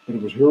Eddie, but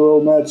it was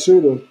Hiro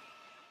Matsuda.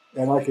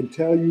 And I can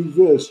tell you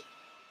this,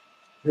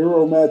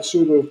 Hiro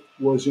Matsuda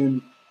was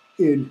in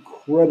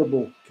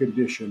incredible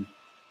condition,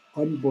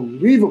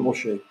 unbelievable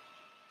shape.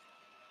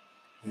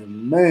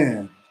 And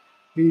man,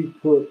 he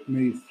put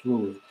me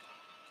through it.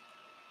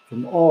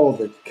 From all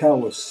the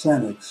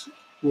calisthenics,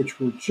 which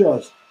were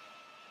just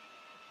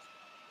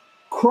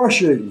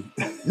crushing.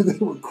 They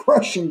were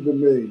crushing to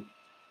me.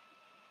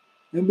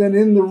 And then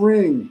in the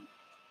ring,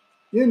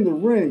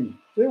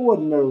 there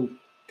wasn't no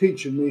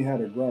teaching me how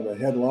to grab a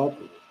headlock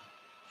or a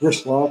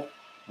wrist lock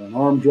or an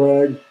arm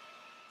drag,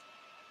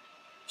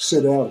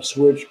 sit out a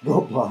switch,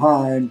 go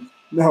behind.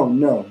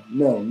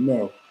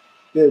 No.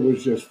 It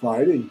was just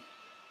fighting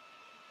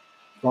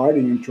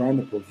and trying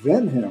to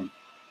prevent him.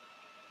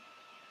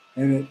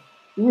 And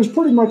it was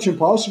pretty much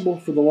impossible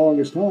for the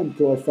longest time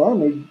until I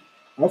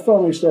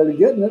finally started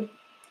getting it.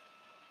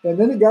 And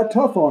then it got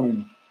tough on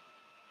him.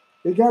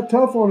 It got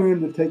tough on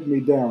him to take me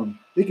down.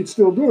 He could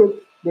still do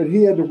it, but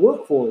he had to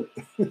work for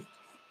it.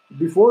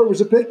 Before it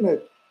was a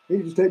picnic. He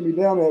could just take me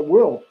down at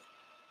will.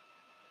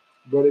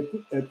 But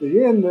at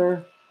the end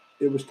there,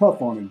 it was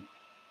tough on him.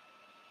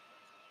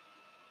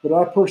 But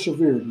I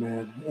persevered,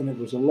 man. And it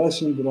was a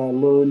lesson that I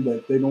learned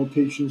that they don't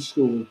teach in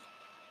school.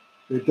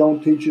 They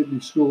don't teach it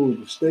in school. It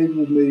has stayed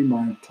with me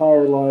my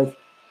entire life.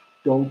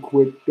 Don't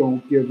quit,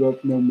 don't give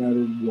up, no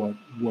matter what.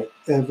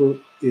 Whatever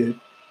it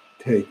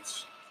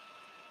takes.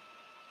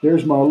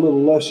 There's my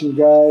little lesson,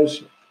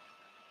 guys.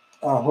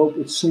 I hope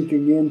it's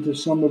sinking into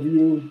some of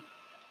you.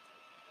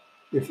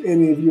 If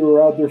any of you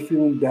are out there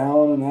feeling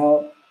down and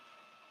out,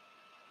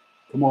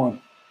 come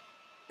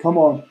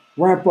on,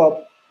 ramp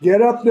up.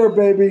 Get up there,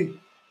 baby.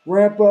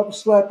 Ramp up,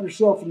 slap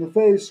yourself in the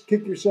face,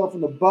 kick yourself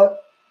in the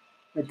butt,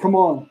 and come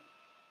on.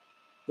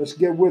 Let's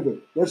get with it.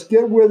 Let's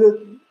get with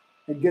it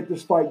and get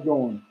this fight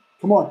going.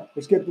 Come on,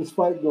 let's get this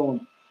fight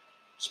going.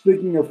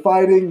 Speaking of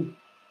fighting,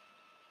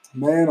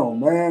 man, oh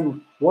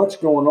man, what's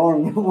going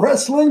on in the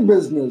wrestling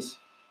business?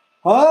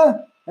 Huh?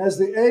 Has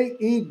the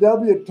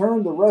AEW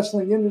turned the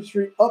wrestling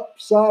industry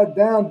upside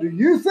down? Do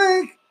you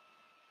think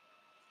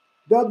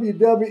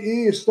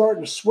WWE is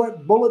starting to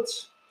sweat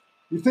bullets?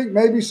 You think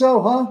maybe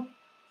so, huh?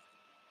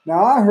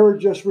 Now, I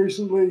heard just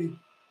recently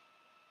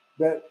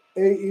that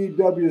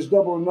AEW's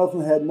Double or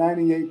Nothing had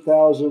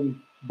 98,000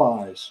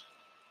 buys.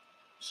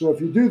 So if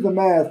you do the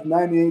math,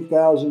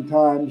 98,000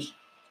 times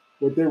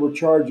what they were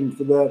charging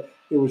for that,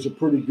 it was a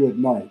pretty good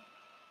night.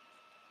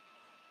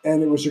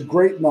 And it was a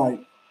great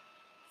night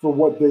for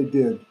what they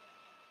did.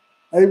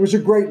 It was a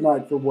great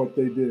night for what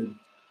they did.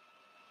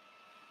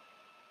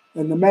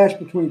 And the match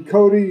between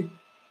Cody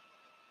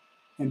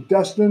and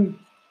Dustin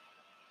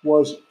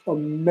was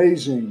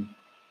amazing.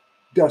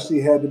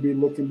 Dusty had to be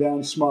looking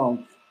down,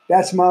 smiling.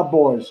 That's my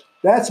boys.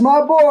 That's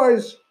my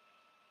boys.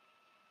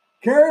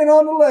 Carrying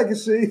on the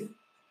legacy.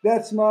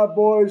 That's my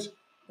boys.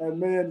 And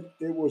man,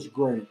 it was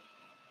great.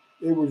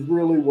 It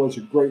really was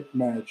a great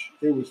match.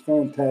 It was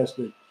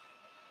fantastic.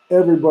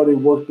 Everybody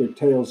worked their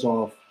tails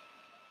off.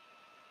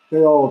 They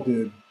all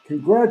did.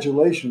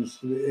 Congratulations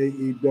to the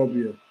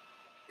AEW.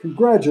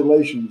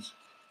 Congratulations.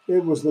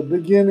 It was the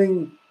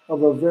beginning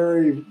of a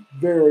very,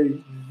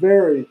 very,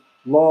 very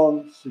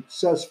long,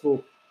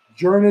 successful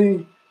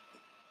journey.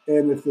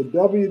 And if the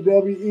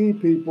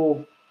WWE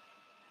people,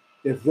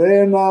 if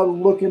they're not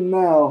looking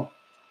now,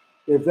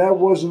 if that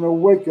wasn't a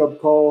wake-up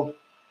call,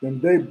 then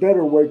they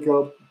better wake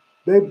up.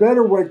 They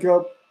better wake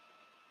up,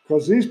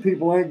 because these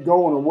people ain't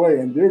going away,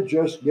 and they're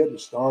just getting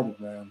started,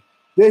 man.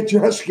 They're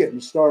just getting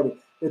started.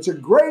 It's a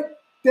great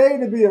day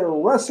to be a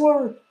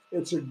wrestler.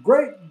 It's a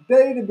great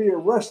day to be a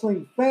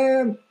wrestling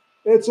fan.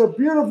 It's a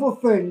beautiful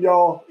thing,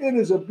 y'all. It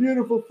is a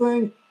beautiful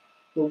thing.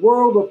 The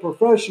world of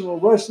professional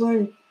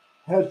wrestling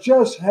has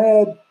just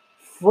had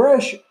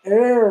fresh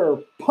air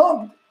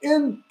pumped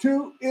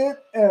into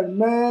it, and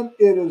man,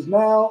 it is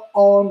now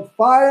on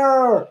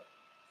fire.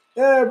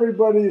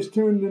 Everybody is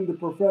tuned into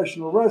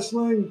professional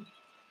wrestling.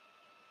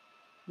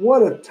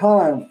 What a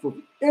time for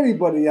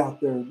anybody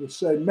out there to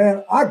say,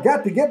 man, I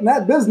got to get in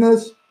that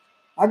business.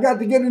 I got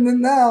to get in it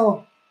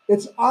now.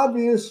 It's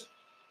obvious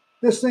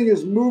this thing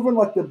is moving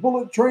like the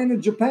bullet train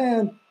in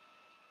Japan.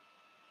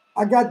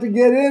 I got to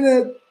get in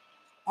it.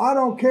 I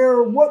don't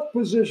care what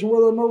position,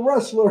 whether I'm a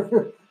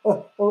wrestler,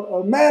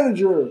 a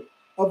manager,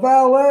 a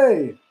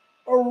valet,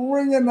 a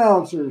ring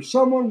announcer,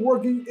 someone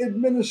working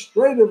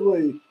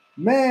administratively,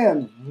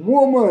 man,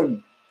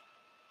 woman.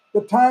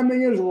 The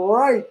timing is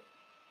right.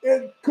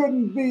 It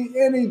couldn't be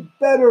any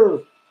better.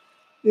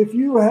 If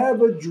you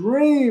have a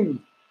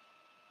dream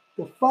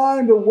to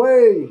find a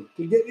way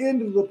to get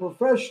into the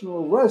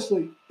professional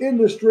wrestling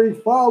industry,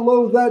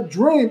 follow that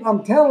dream.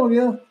 I'm telling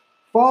you,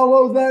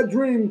 follow that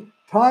dream.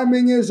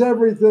 Timing is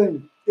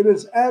everything. It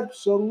is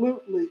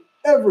absolutely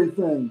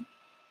everything.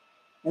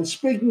 And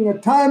speaking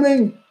of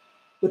timing,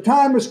 the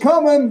time is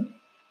coming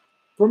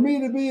for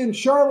me to be in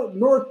Charlotte,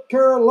 North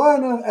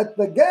Carolina at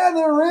the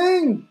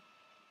Gathering,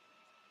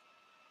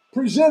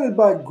 presented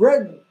by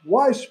Greg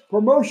Weiss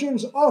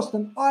Promotions.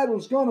 Austin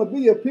Idol's going to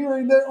be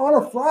appearing there on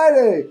a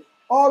Friday,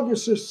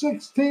 August the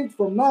 16th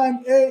from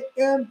 9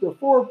 a.m. to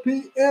 4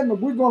 p.m.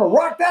 And we're going to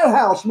rock that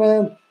house,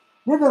 man.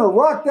 We're going to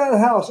rock that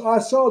house. I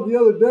saw the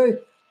other day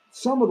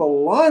some of the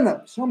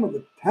lineup, some of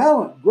the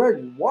talent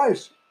Greg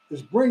Weiss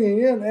is bringing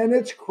in, and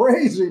it's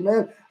crazy,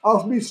 man.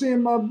 I'll be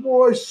seeing my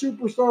boy,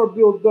 superstar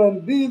Bill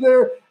Dundee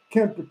there.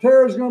 Ken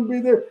Patera's going to be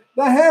there.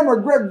 The Hammer,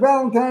 Greg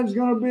Valentine's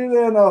going to be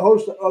there, and a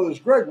host of others.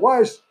 Greg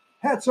Weiss,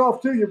 hats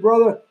off to you,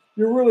 brother.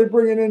 You're really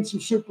bringing in some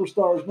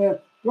superstars, man.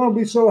 Going to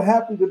be so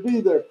happy to be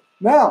there.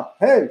 Now,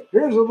 hey,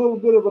 here's a little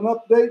bit of an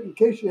update in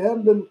case you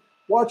haven't been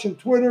watching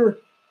Twitter.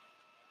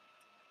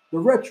 The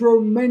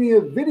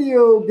Retromania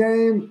video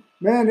game,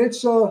 man,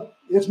 it's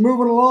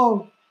moving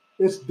along.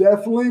 It's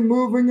definitely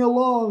moving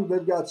along.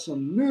 They've got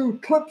some new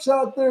clips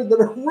out there that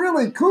are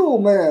really cool,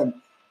 man.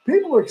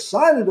 People are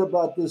excited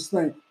about this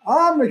thing.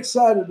 I'm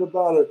excited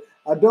about it.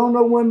 I don't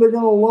know when they're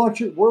going to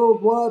launch it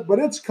worldwide, but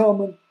it's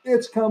coming.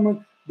 It's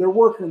coming. They're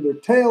working their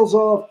tails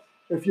off.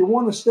 If you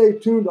want to stay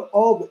tuned to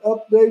all the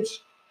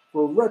updates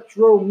for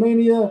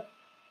Retromania,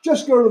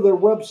 just go to their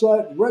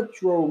website,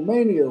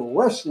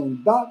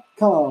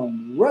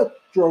 retromaniawrestling.com.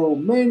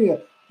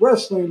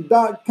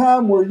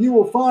 Retromaniawrestling.com, where you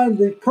will find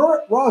the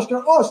current roster: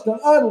 Austin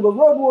Idol, the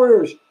Road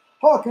Warriors,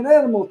 Hawk and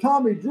Animal,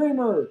 Tommy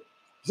Dreamer,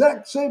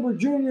 Zack Sabre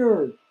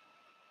Jr.,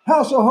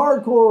 House of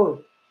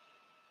Hardcore,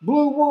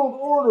 Blue World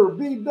Order,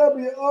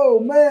 BW. Oh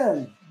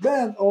man,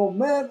 oh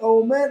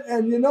man.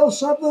 And you know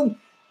something?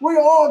 We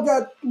all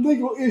got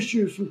legal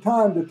issues from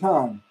time to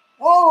time.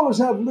 All of us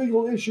have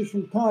legal issues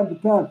from time to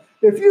time.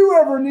 If you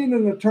ever need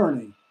an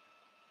attorney,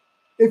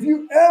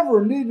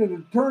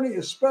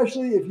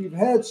 especially if you've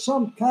had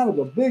some kind of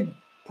a big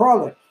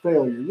product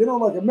failure, you know,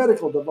 like a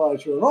medical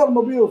device or an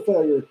automobile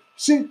failure,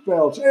 seat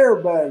belts,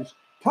 airbags,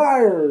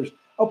 tires,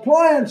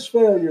 appliance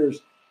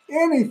failures,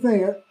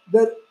 anything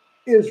that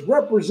is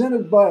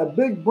represented by a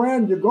big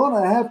brand, you're going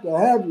to have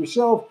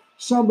yourself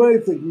somebody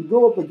that can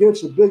go up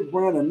against a big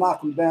brand and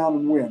knock them down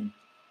and win.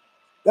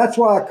 That's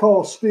why I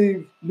call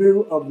Steve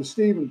New of the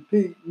Stephen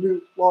P.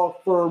 New Law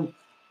Firm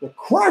the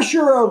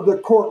crusher of the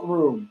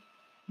courtroom.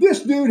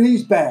 This dude,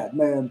 he's bad,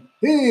 man.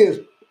 He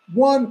is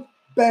one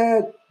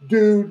bad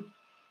dude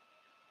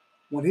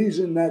when he's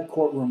in that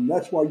courtroom.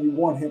 That's why you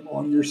want him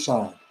on your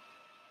side.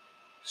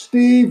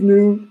 Steve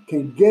New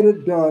can get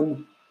it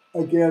done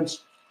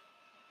against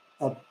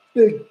a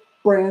big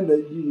brand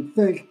that you would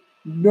think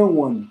no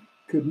one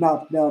could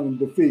knock down and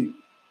defeat.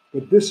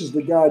 But this is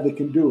the guy that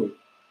can do it.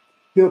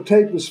 He'll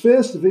tape his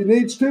fist if he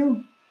needs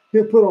to.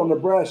 He'll put on the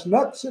brass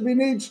knucks if he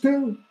needs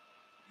to.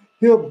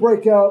 He'll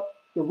break out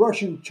the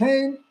Russian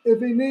chain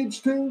if he needs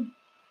to.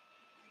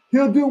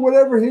 He'll do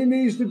whatever he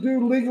needs to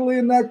do legally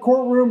in that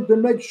courtroom to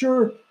make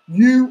sure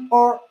you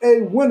are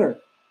a winner.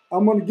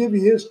 I'm going to give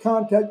you his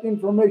contact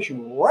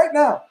information right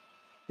now.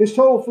 His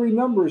toll-free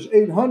number is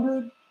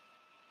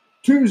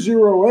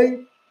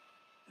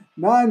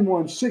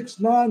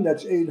 800-208-9169.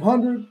 That's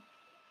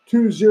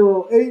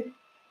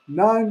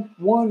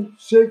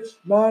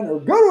 800-208-9169. Or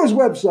go to his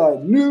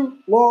website,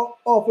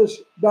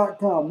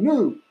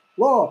 newlawoffice.com.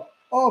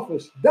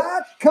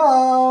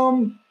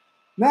 Newlawoffice.com.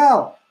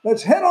 Now,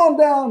 let's head on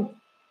down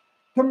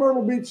to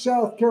Myrtle Beach,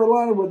 South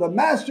Carolina, where the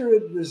master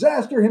of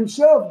disaster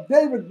himself,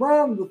 David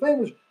Brown, the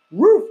famous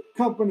roof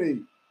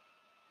company,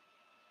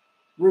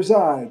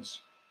 resides.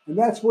 And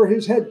that's where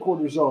his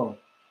headquarters are.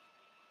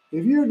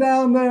 If you're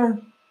down there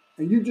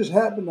and you just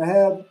happen to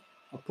have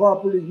a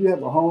property, you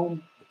have a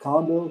home, a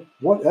condo,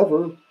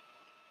 whatever,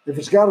 if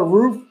it's got a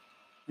roof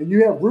and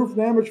you have roof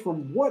damage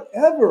from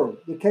whatever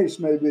the case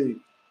may be,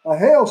 a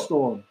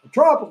hailstorm, a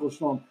tropical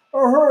storm, a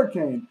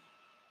hurricane,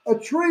 a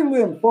tree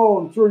limb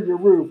falling through your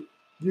roof,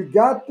 you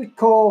got to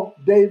call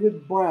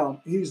David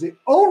Brown. He's the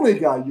only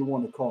guy you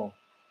want to call.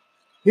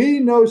 He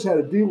knows how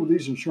to deal with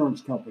these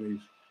insurance companies.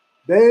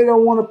 They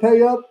don't want to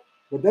pay up,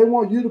 but they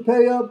want you to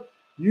pay up.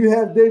 You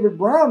have David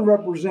Brown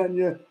representing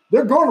you.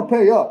 They're going to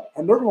pay up,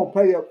 and they're going to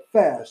pay up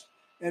fast.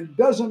 and it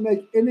doesn't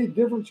make any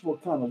difference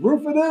what kind of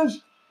roof it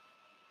is.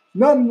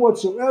 None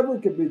whatsoever.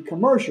 It could be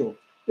commercial.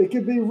 It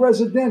could be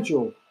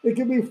residential. It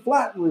could be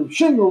flat roof,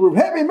 shingle roof,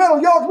 heavy metal.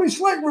 Y'all can be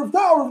slate roof,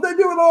 tile roof. They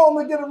do it all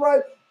and they get it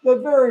right the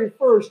very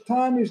first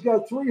time. He's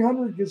got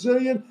 300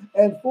 gazillion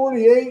and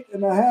 48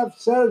 and a half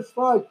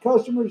satisfied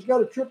customers. He's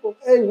got a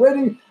AAA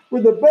rating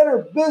with the Better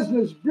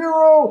Business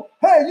Bureau.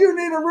 Hey, you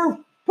need a roof?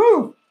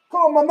 Poof!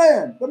 Call my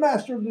man, the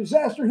master of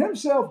disaster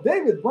himself,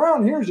 David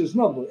Brown. Here's his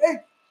number,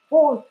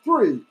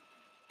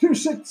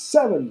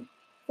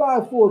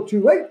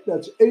 843-267-5428.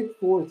 That's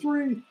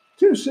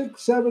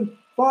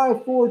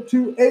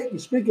 843-267-5428. And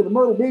speaking of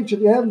Myrtle Beach, if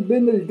you haven't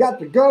been there, you got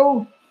to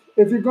go.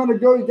 If you're going to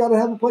go, you got to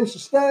have a place to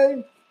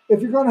stay.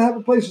 If you're going to have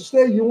a place to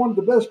stay, you want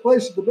the best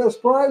place at the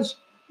best price.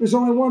 There's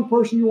only one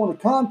person you want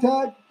to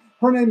contact.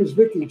 Her name is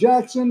Vicki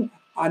Jackson.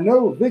 I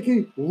know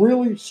Vicki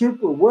really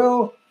super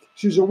well.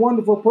 She's a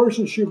wonderful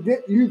person. She'll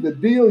get you the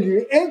deal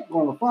you ain't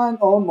going to find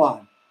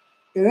online.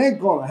 It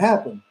ain't going to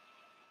happen.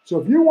 So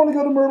if you want to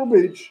go to Myrtle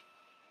Beach,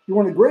 you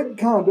want a great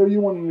condo,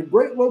 you want a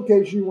great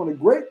location, you want a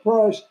great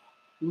price,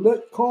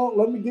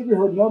 let me give you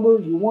her number.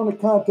 You want to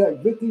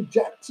contact Vicki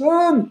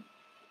Jackson.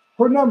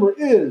 Her number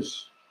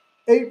is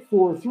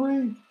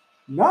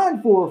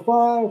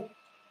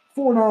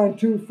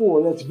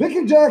 843-945-4924. That's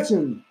Vicki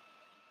Jackson,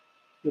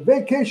 the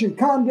vacation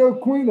condo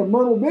queen of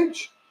Myrtle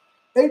Beach.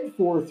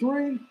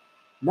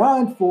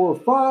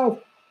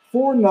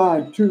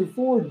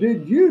 843-945-4924.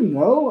 Did you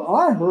know,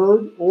 I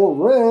heard or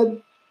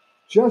read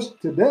just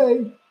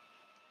today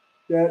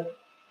that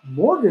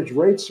mortgage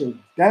rates are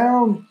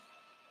down.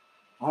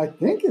 I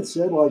think it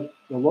said like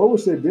the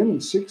lowest they've been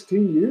in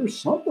 16 years,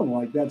 something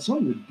like that,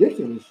 some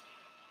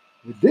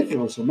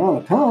ridiculous amount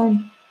of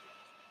time.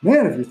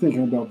 Man, if you're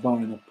thinking about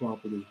buying a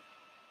property,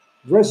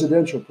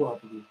 residential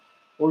property,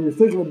 or you're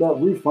thinking about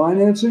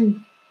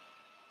refinancing,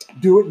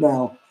 do it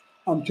now.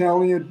 I'm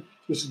telling you,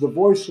 this is the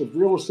voice of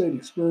real estate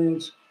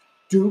experience.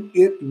 Do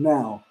it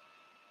now.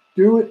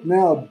 Do it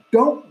now.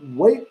 Don't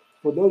wait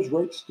for those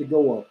rates to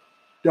go up.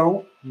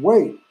 Don't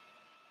wait.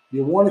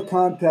 You want to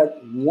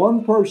contact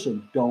one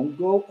person. Don't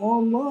go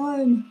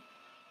online.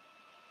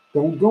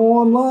 Don't go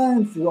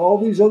online for all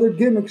these other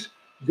gimmicks.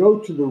 Go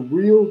to the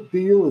real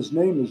deal. His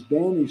name is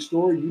Danny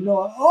Story. You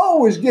know, I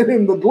always give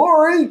him the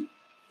glory.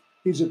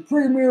 He's a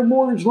premier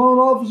mortgage loan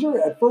officer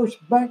at First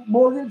Bank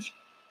Mortgage.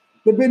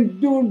 They've been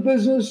doing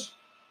business,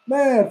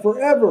 man,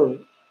 forever.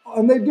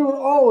 And they do it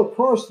all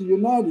across the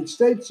United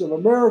States of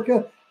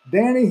America.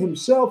 Danny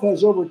himself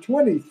has over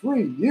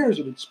 23 years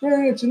of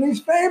experience, and he's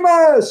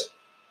famous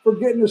for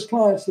getting his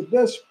clients the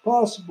best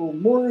possible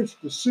mortgage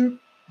to suit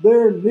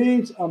their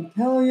needs. I'm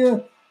telling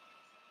you,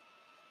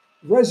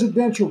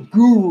 residential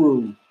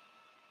guru,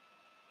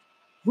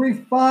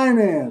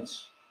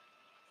 refinance,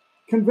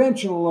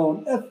 conventional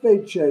loan,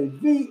 FHA,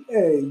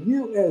 VA,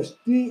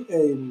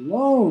 USDA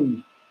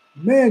loan.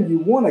 Man, you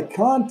want to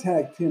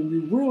contact him.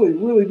 You really,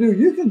 really do.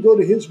 You can go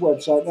to his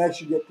website and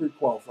actually get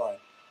pre-qualified.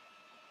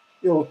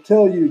 It'll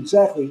tell you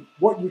exactly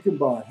what you can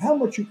buy, how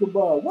much you can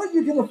buy, what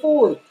you can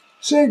afford.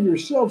 Save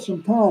yourself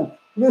some time.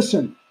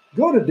 Listen,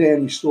 go to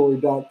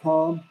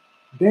DannyStory.com,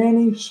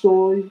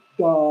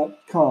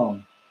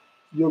 DannyStory.com.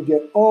 You'll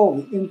get all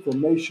the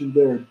information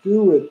there.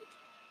 Do it.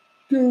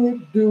 Do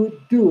it, do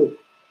it, do it.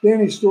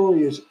 Danny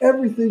Story is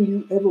everything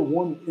you ever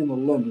wanted in a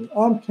lender.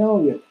 I'm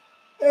telling you,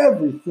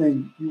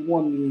 everything you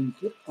wanted in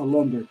a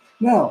lender.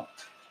 Now,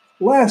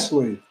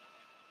 lastly,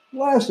 I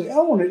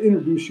want to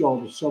introduce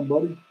y'all to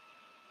somebody.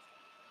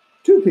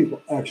 Two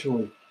people,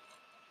 actually.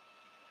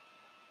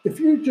 If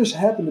you just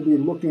happen to be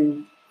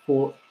looking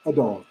for a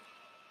dog,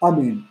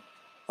 I'm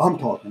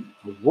talking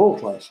a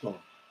world-class dog.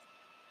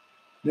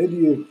 Maybe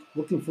you're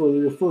looking for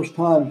your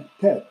first-time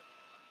pet,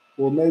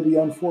 or maybe,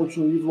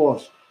 unfortunately, you've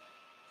lost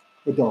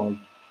a dog,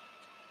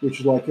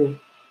 which is like a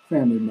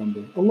family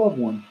member, a loved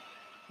one,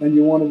 and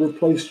you want to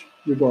replace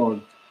your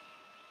dog.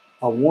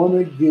 I want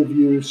to give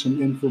you some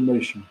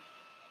information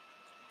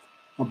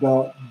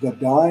about the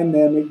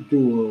dynamic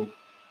duo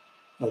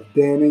of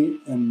Danny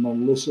and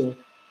Melissa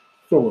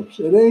Phillips.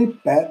 It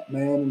ain't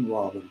Batman and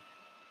Robin.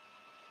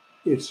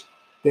 It's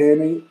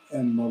Danny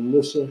and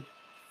Melissa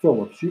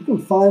Phillips. You can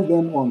find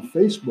them on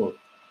Facebook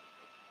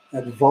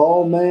at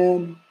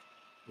Volman.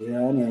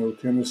 Yeah, I know,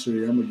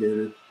 Tennessee, I'm a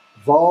gator.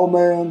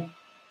 Volman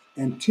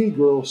and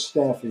T-Girl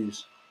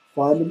Staffies.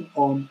 Find them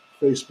on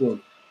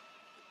Facebook.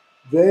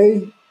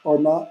 They are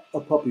not a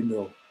puppy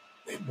mill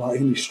by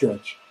any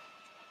stretch.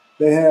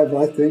 They have,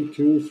 I think,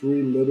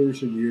 2-3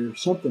 litters a year,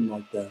 something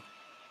like that.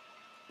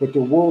 But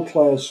they're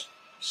world-class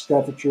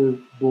Staffordshire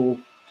Bull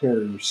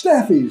Terriers.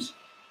 Staffies,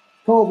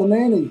 called the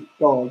nanny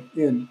dog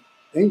in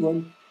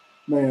England.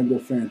 Man, they're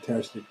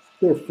fantastic.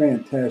 They're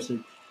fantastic.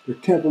 Their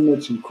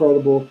temperament's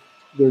incredible.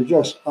 They're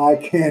just eye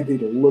candy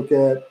to look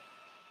at.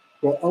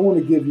 But I want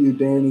to give you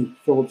Danny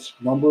Phillips'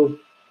 number,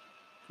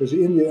 because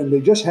and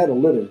they just had a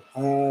litter.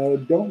 I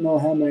don't know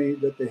how many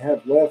that they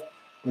have left,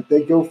 but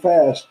they go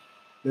fast.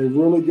 They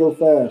really go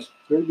fast.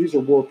 These are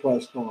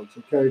world-class dogs,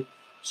 okay?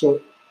 So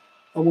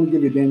I want to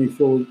give you Danny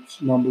Phillips'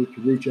 number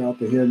to reach out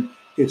to him.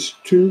 It's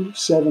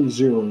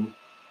 270-482-5800.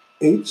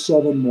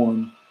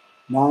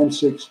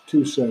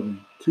 871-9627.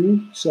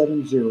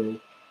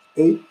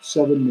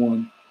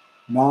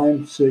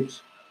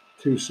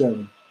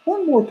 270-871-9627.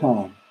 One more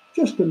time,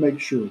 just to make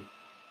sure.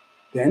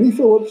 Danny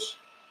Phillips,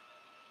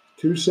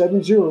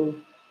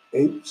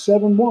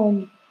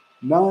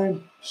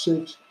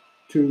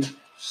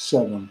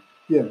 270-871-9627.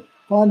 Yeah,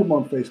 find him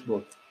on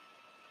Facebook.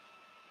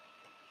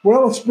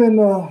 Well, it's been,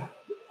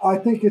 I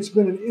think it's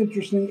been an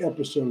interesting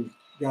episode,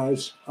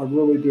 guys. I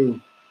really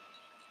do.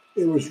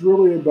 It was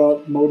really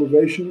about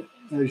motivation,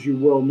 as you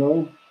well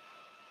know.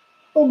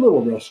 A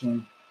little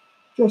wrestling,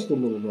 just a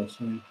little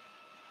wrestling.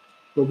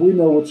 But we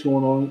know what's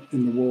going on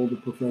in the world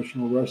of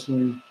professional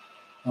wrestling.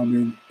 I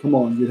mean, come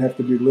on, you'd have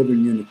to be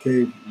living in a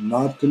cave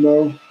not to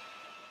know.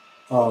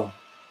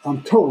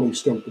 I'm totally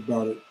stoked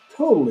about it,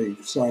 totally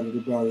excited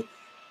about it.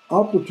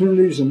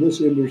 Opportunities in this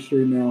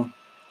industry now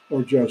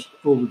are just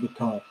over the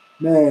top.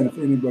 Man, if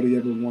anybody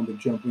ever wanted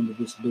to jump into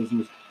this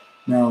business,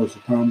 now is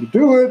the time to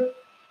do it.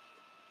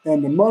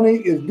 And the money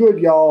is good,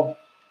 y'all.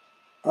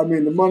 I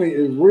mean, the money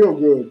is real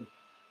good.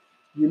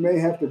 You may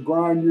have to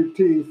grind your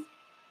teeth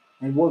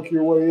and work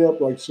your way up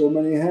like so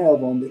many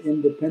have on the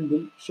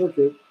independent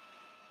circuit,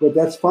 but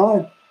that's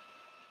fine.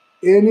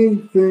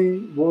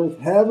 Anything worth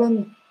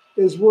having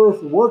is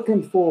worth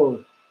working for,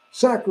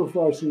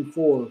 sacrificing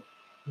for,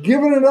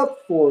 giving it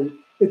up for.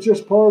 It's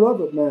just part of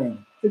it,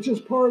 man. It's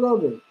just part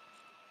of it.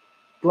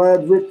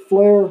 Glad Ric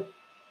Flair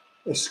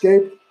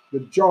escaped the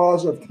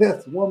jaws of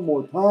death one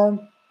more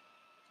time.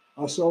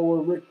 I saw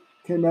where Rick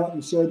came out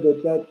and said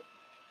that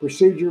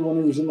procedure when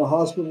he was in the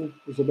hospital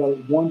was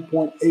about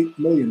 $1.8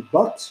 million.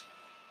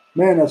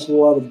 Man, that's a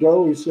lot of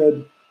dough. He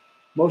said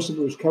most of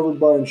it was covered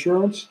by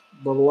insurance,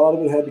 but a lot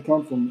of it had to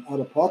come from out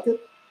of pocket.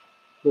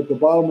 But the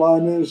bottom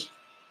line is,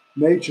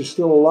 Nate is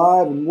still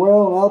alive and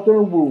well and out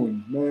there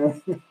wooing,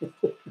 man.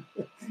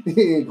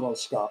 He ain't going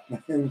to stop,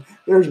 man.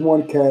 There's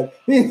one cat.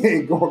 He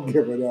ain't going to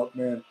give it up,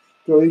 man,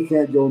 till he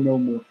can't go no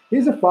more.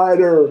 He's a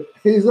fighter.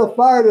 He's a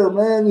fighter,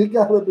 man. You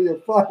got to be a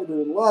fighter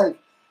in life.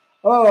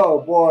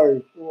 Oh,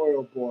 boy. Boy,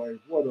 oh, boy.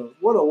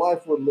 What a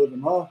life we're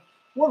living, huh?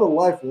 What a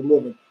life we're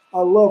living.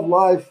 I love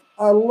life.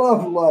 I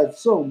love life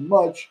so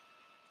much.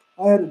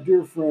 I had a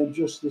dear friend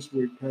just this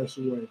week pass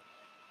away.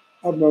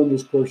 I've known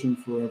this person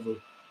forever.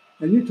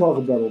 And you talk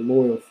about a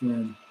loyal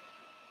friend.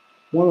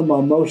 One of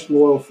my most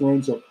loyal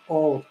friends of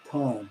all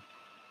time.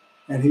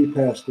 And he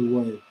passed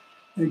away.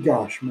 And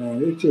gosh,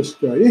 man, it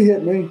just, it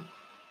hit me.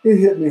 It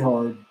hit me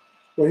hard.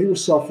 But he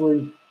was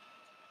suffering.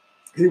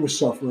 He was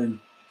suffering.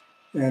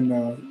 And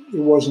it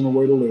wasn't a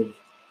way to live.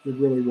 It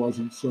really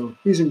wasn't. So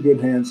he's in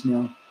good hands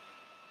now.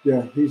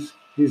 Yeah, he's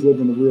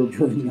living a real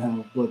dream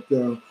now. But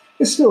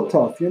it's still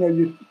tough. You know,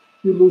 you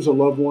lose a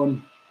loved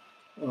one,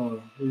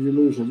 or you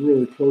lose a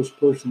really close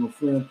personal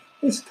friend.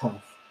 It's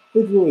tough.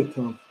 It's really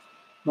tough.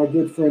 My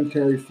good friend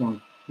Terry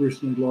Funk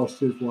recently lost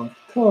his wife.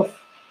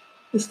 Tough.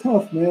 It's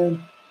tough,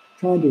 man.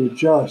 Trying to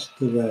adjust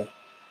to that.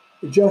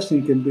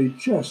 Adjusting can be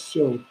just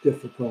so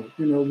difficult.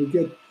 You know, we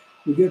get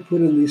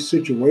put in these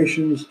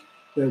situations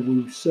that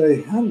we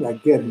say, how did I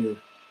get here?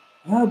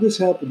 How did this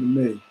happen to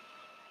me?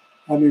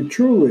 I mean,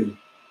 truly,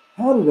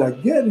 how did I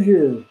get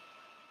here?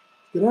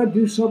 Did I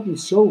do something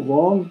so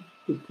wrong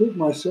to put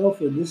myself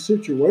in this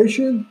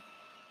situation?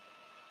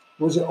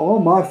 Was it all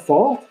my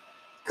fault?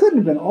 Couldn't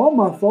have been all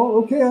my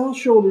fault. Okay, I'll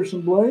shoulder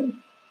some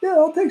blame. Yeah,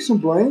 I'll take some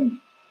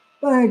blame.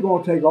 But I ain't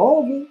going to take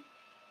all of it.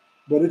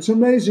 But it's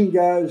amazing,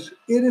 guys.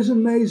 It is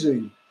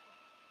amazing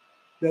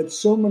that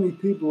so many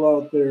people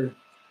out there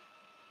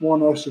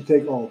want us to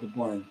take all the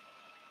blame.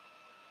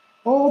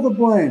 All the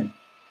blame.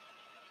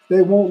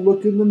 They won't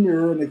look in the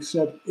mirror and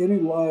accept any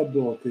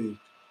liability.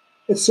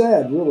 It's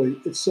sad,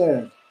 really. It's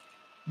sad.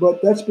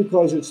 But that's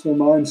because it's their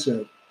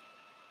mindset.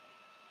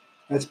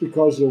 That's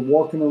because they're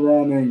walking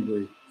around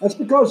angry. That's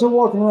because they're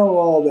walking around with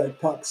all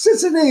that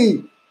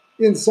toxicity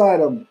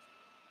inside them.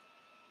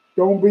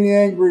 Don't be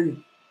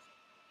angry.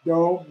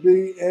 Don't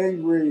be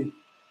angry.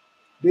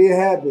 Be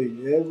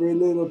happy. Every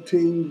little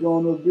thing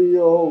gonna be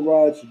all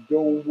right, so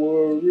don't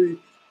worry.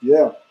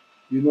 Yeah,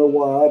 you know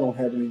why I don't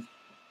have any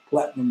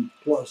platinum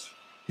plus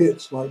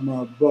hits like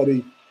my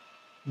buddy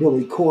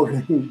Billy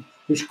Corgan,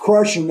 who's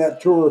crushing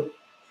that tour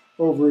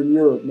over in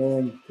Europe,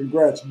 man.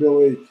 Congrats,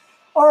 Billy.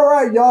 All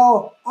right,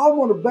 y'all. I'm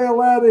going to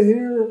bail out of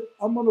here.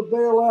 I'm going to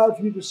bail out.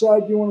 If you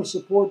decide you want to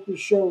support this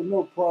show,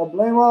 no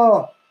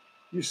problema.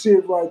 You see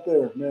it right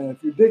there, man.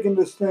 If you're digging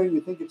this thing,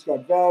 you think it's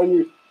got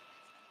value,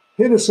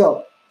 hit us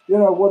up. You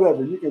know,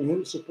 whatever. You can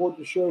hit support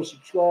the show,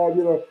 subscribe,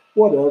 you know,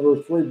 whatever.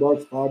 $3,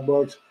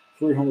 $5,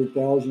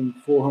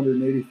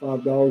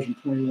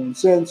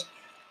 $300,485.21.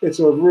 It's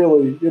a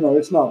really, you know,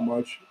 it's not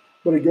much,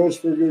 but it goes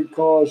for a good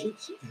cause. It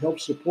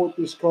helps support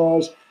this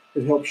cause.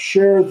 It helps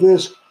share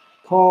this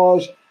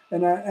cause.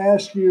 And I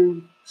ask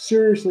you,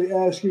 seriously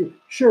ask you,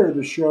 share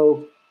the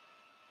show.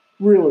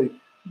 Really,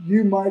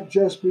 you might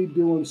just be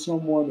doing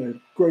someone a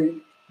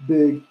great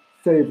big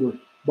favor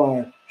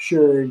by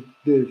sharing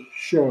this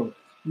show.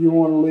 You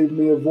want to leave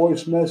me a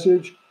voice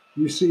message?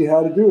 You see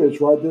how to do it.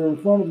 It's right there in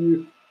front of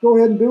you. Go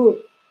ahead and do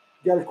it.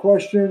 You got a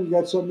question? You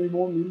got something you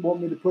want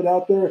me to put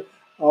out there?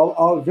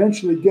 I'll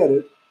eventually get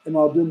it, and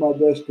I'll do my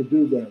best to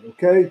do that,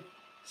 okay?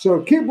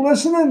 So keep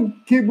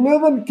listening, keep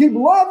living, keep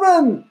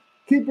loving,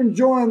 keep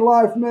enjoying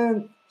life,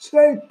 man.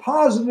 Stay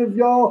positive,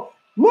 y'all.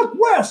 Look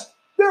west.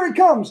 There he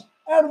comes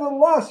out of the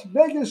Las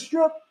Vegas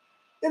Strip.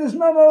 It is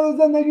none other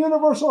than the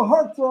Universal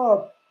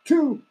Heartthrob.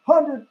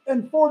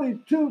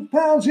 242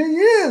 pounds he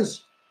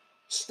is.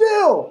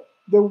 Still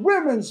the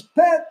women's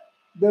pet,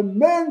 the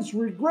men's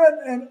regret,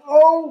 and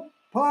oh,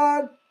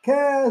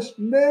 Podcast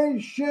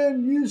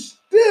Nation, you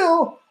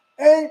still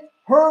ain't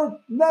heard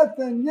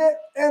nothing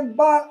yet. And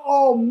by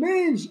all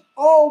means,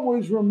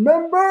 always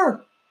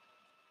remember,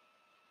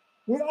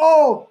 we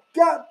all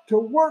got to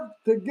work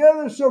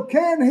together. So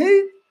Canned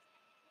Heat,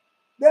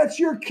 that's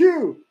your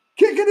cue.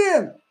 Kick it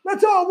in.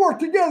 Let's all work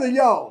together,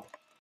 y'all.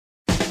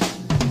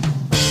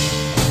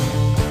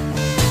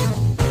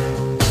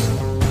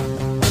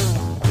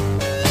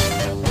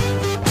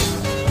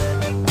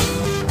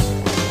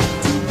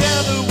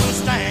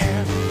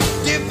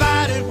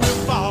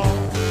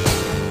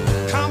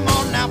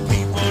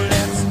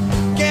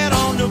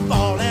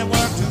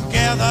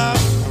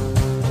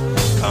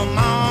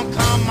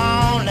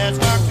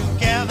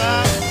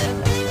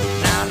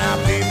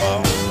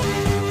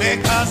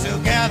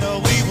 Together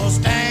we will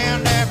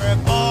stand, every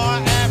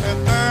boy, every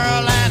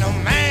girl, and a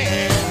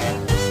man.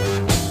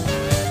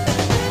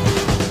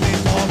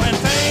 Before when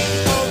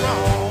things go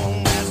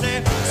wrong, as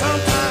they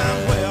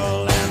sometimes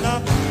will, and the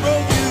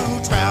road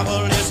you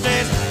travel is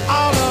stays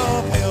all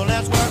uphill.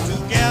 Let's work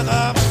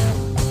together.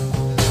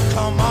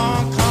 Come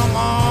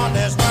on,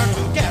 let's work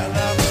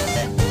together.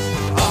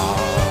 Oh,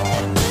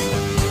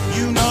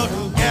 you know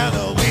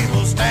together we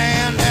will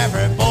stand,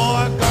 every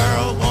boy,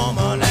 girl,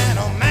 woman, and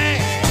a man.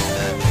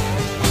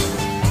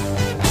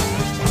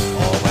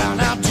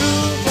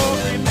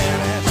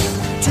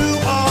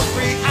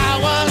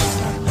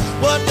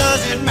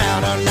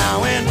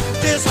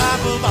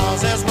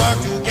 Let's work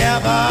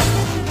together.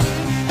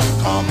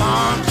 Come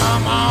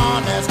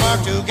on, let's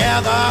work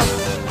together.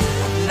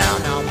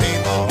 Now,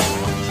 people,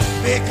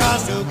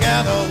 because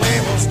together we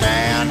will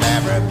stand,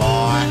 every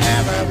boy,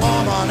 every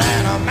woman,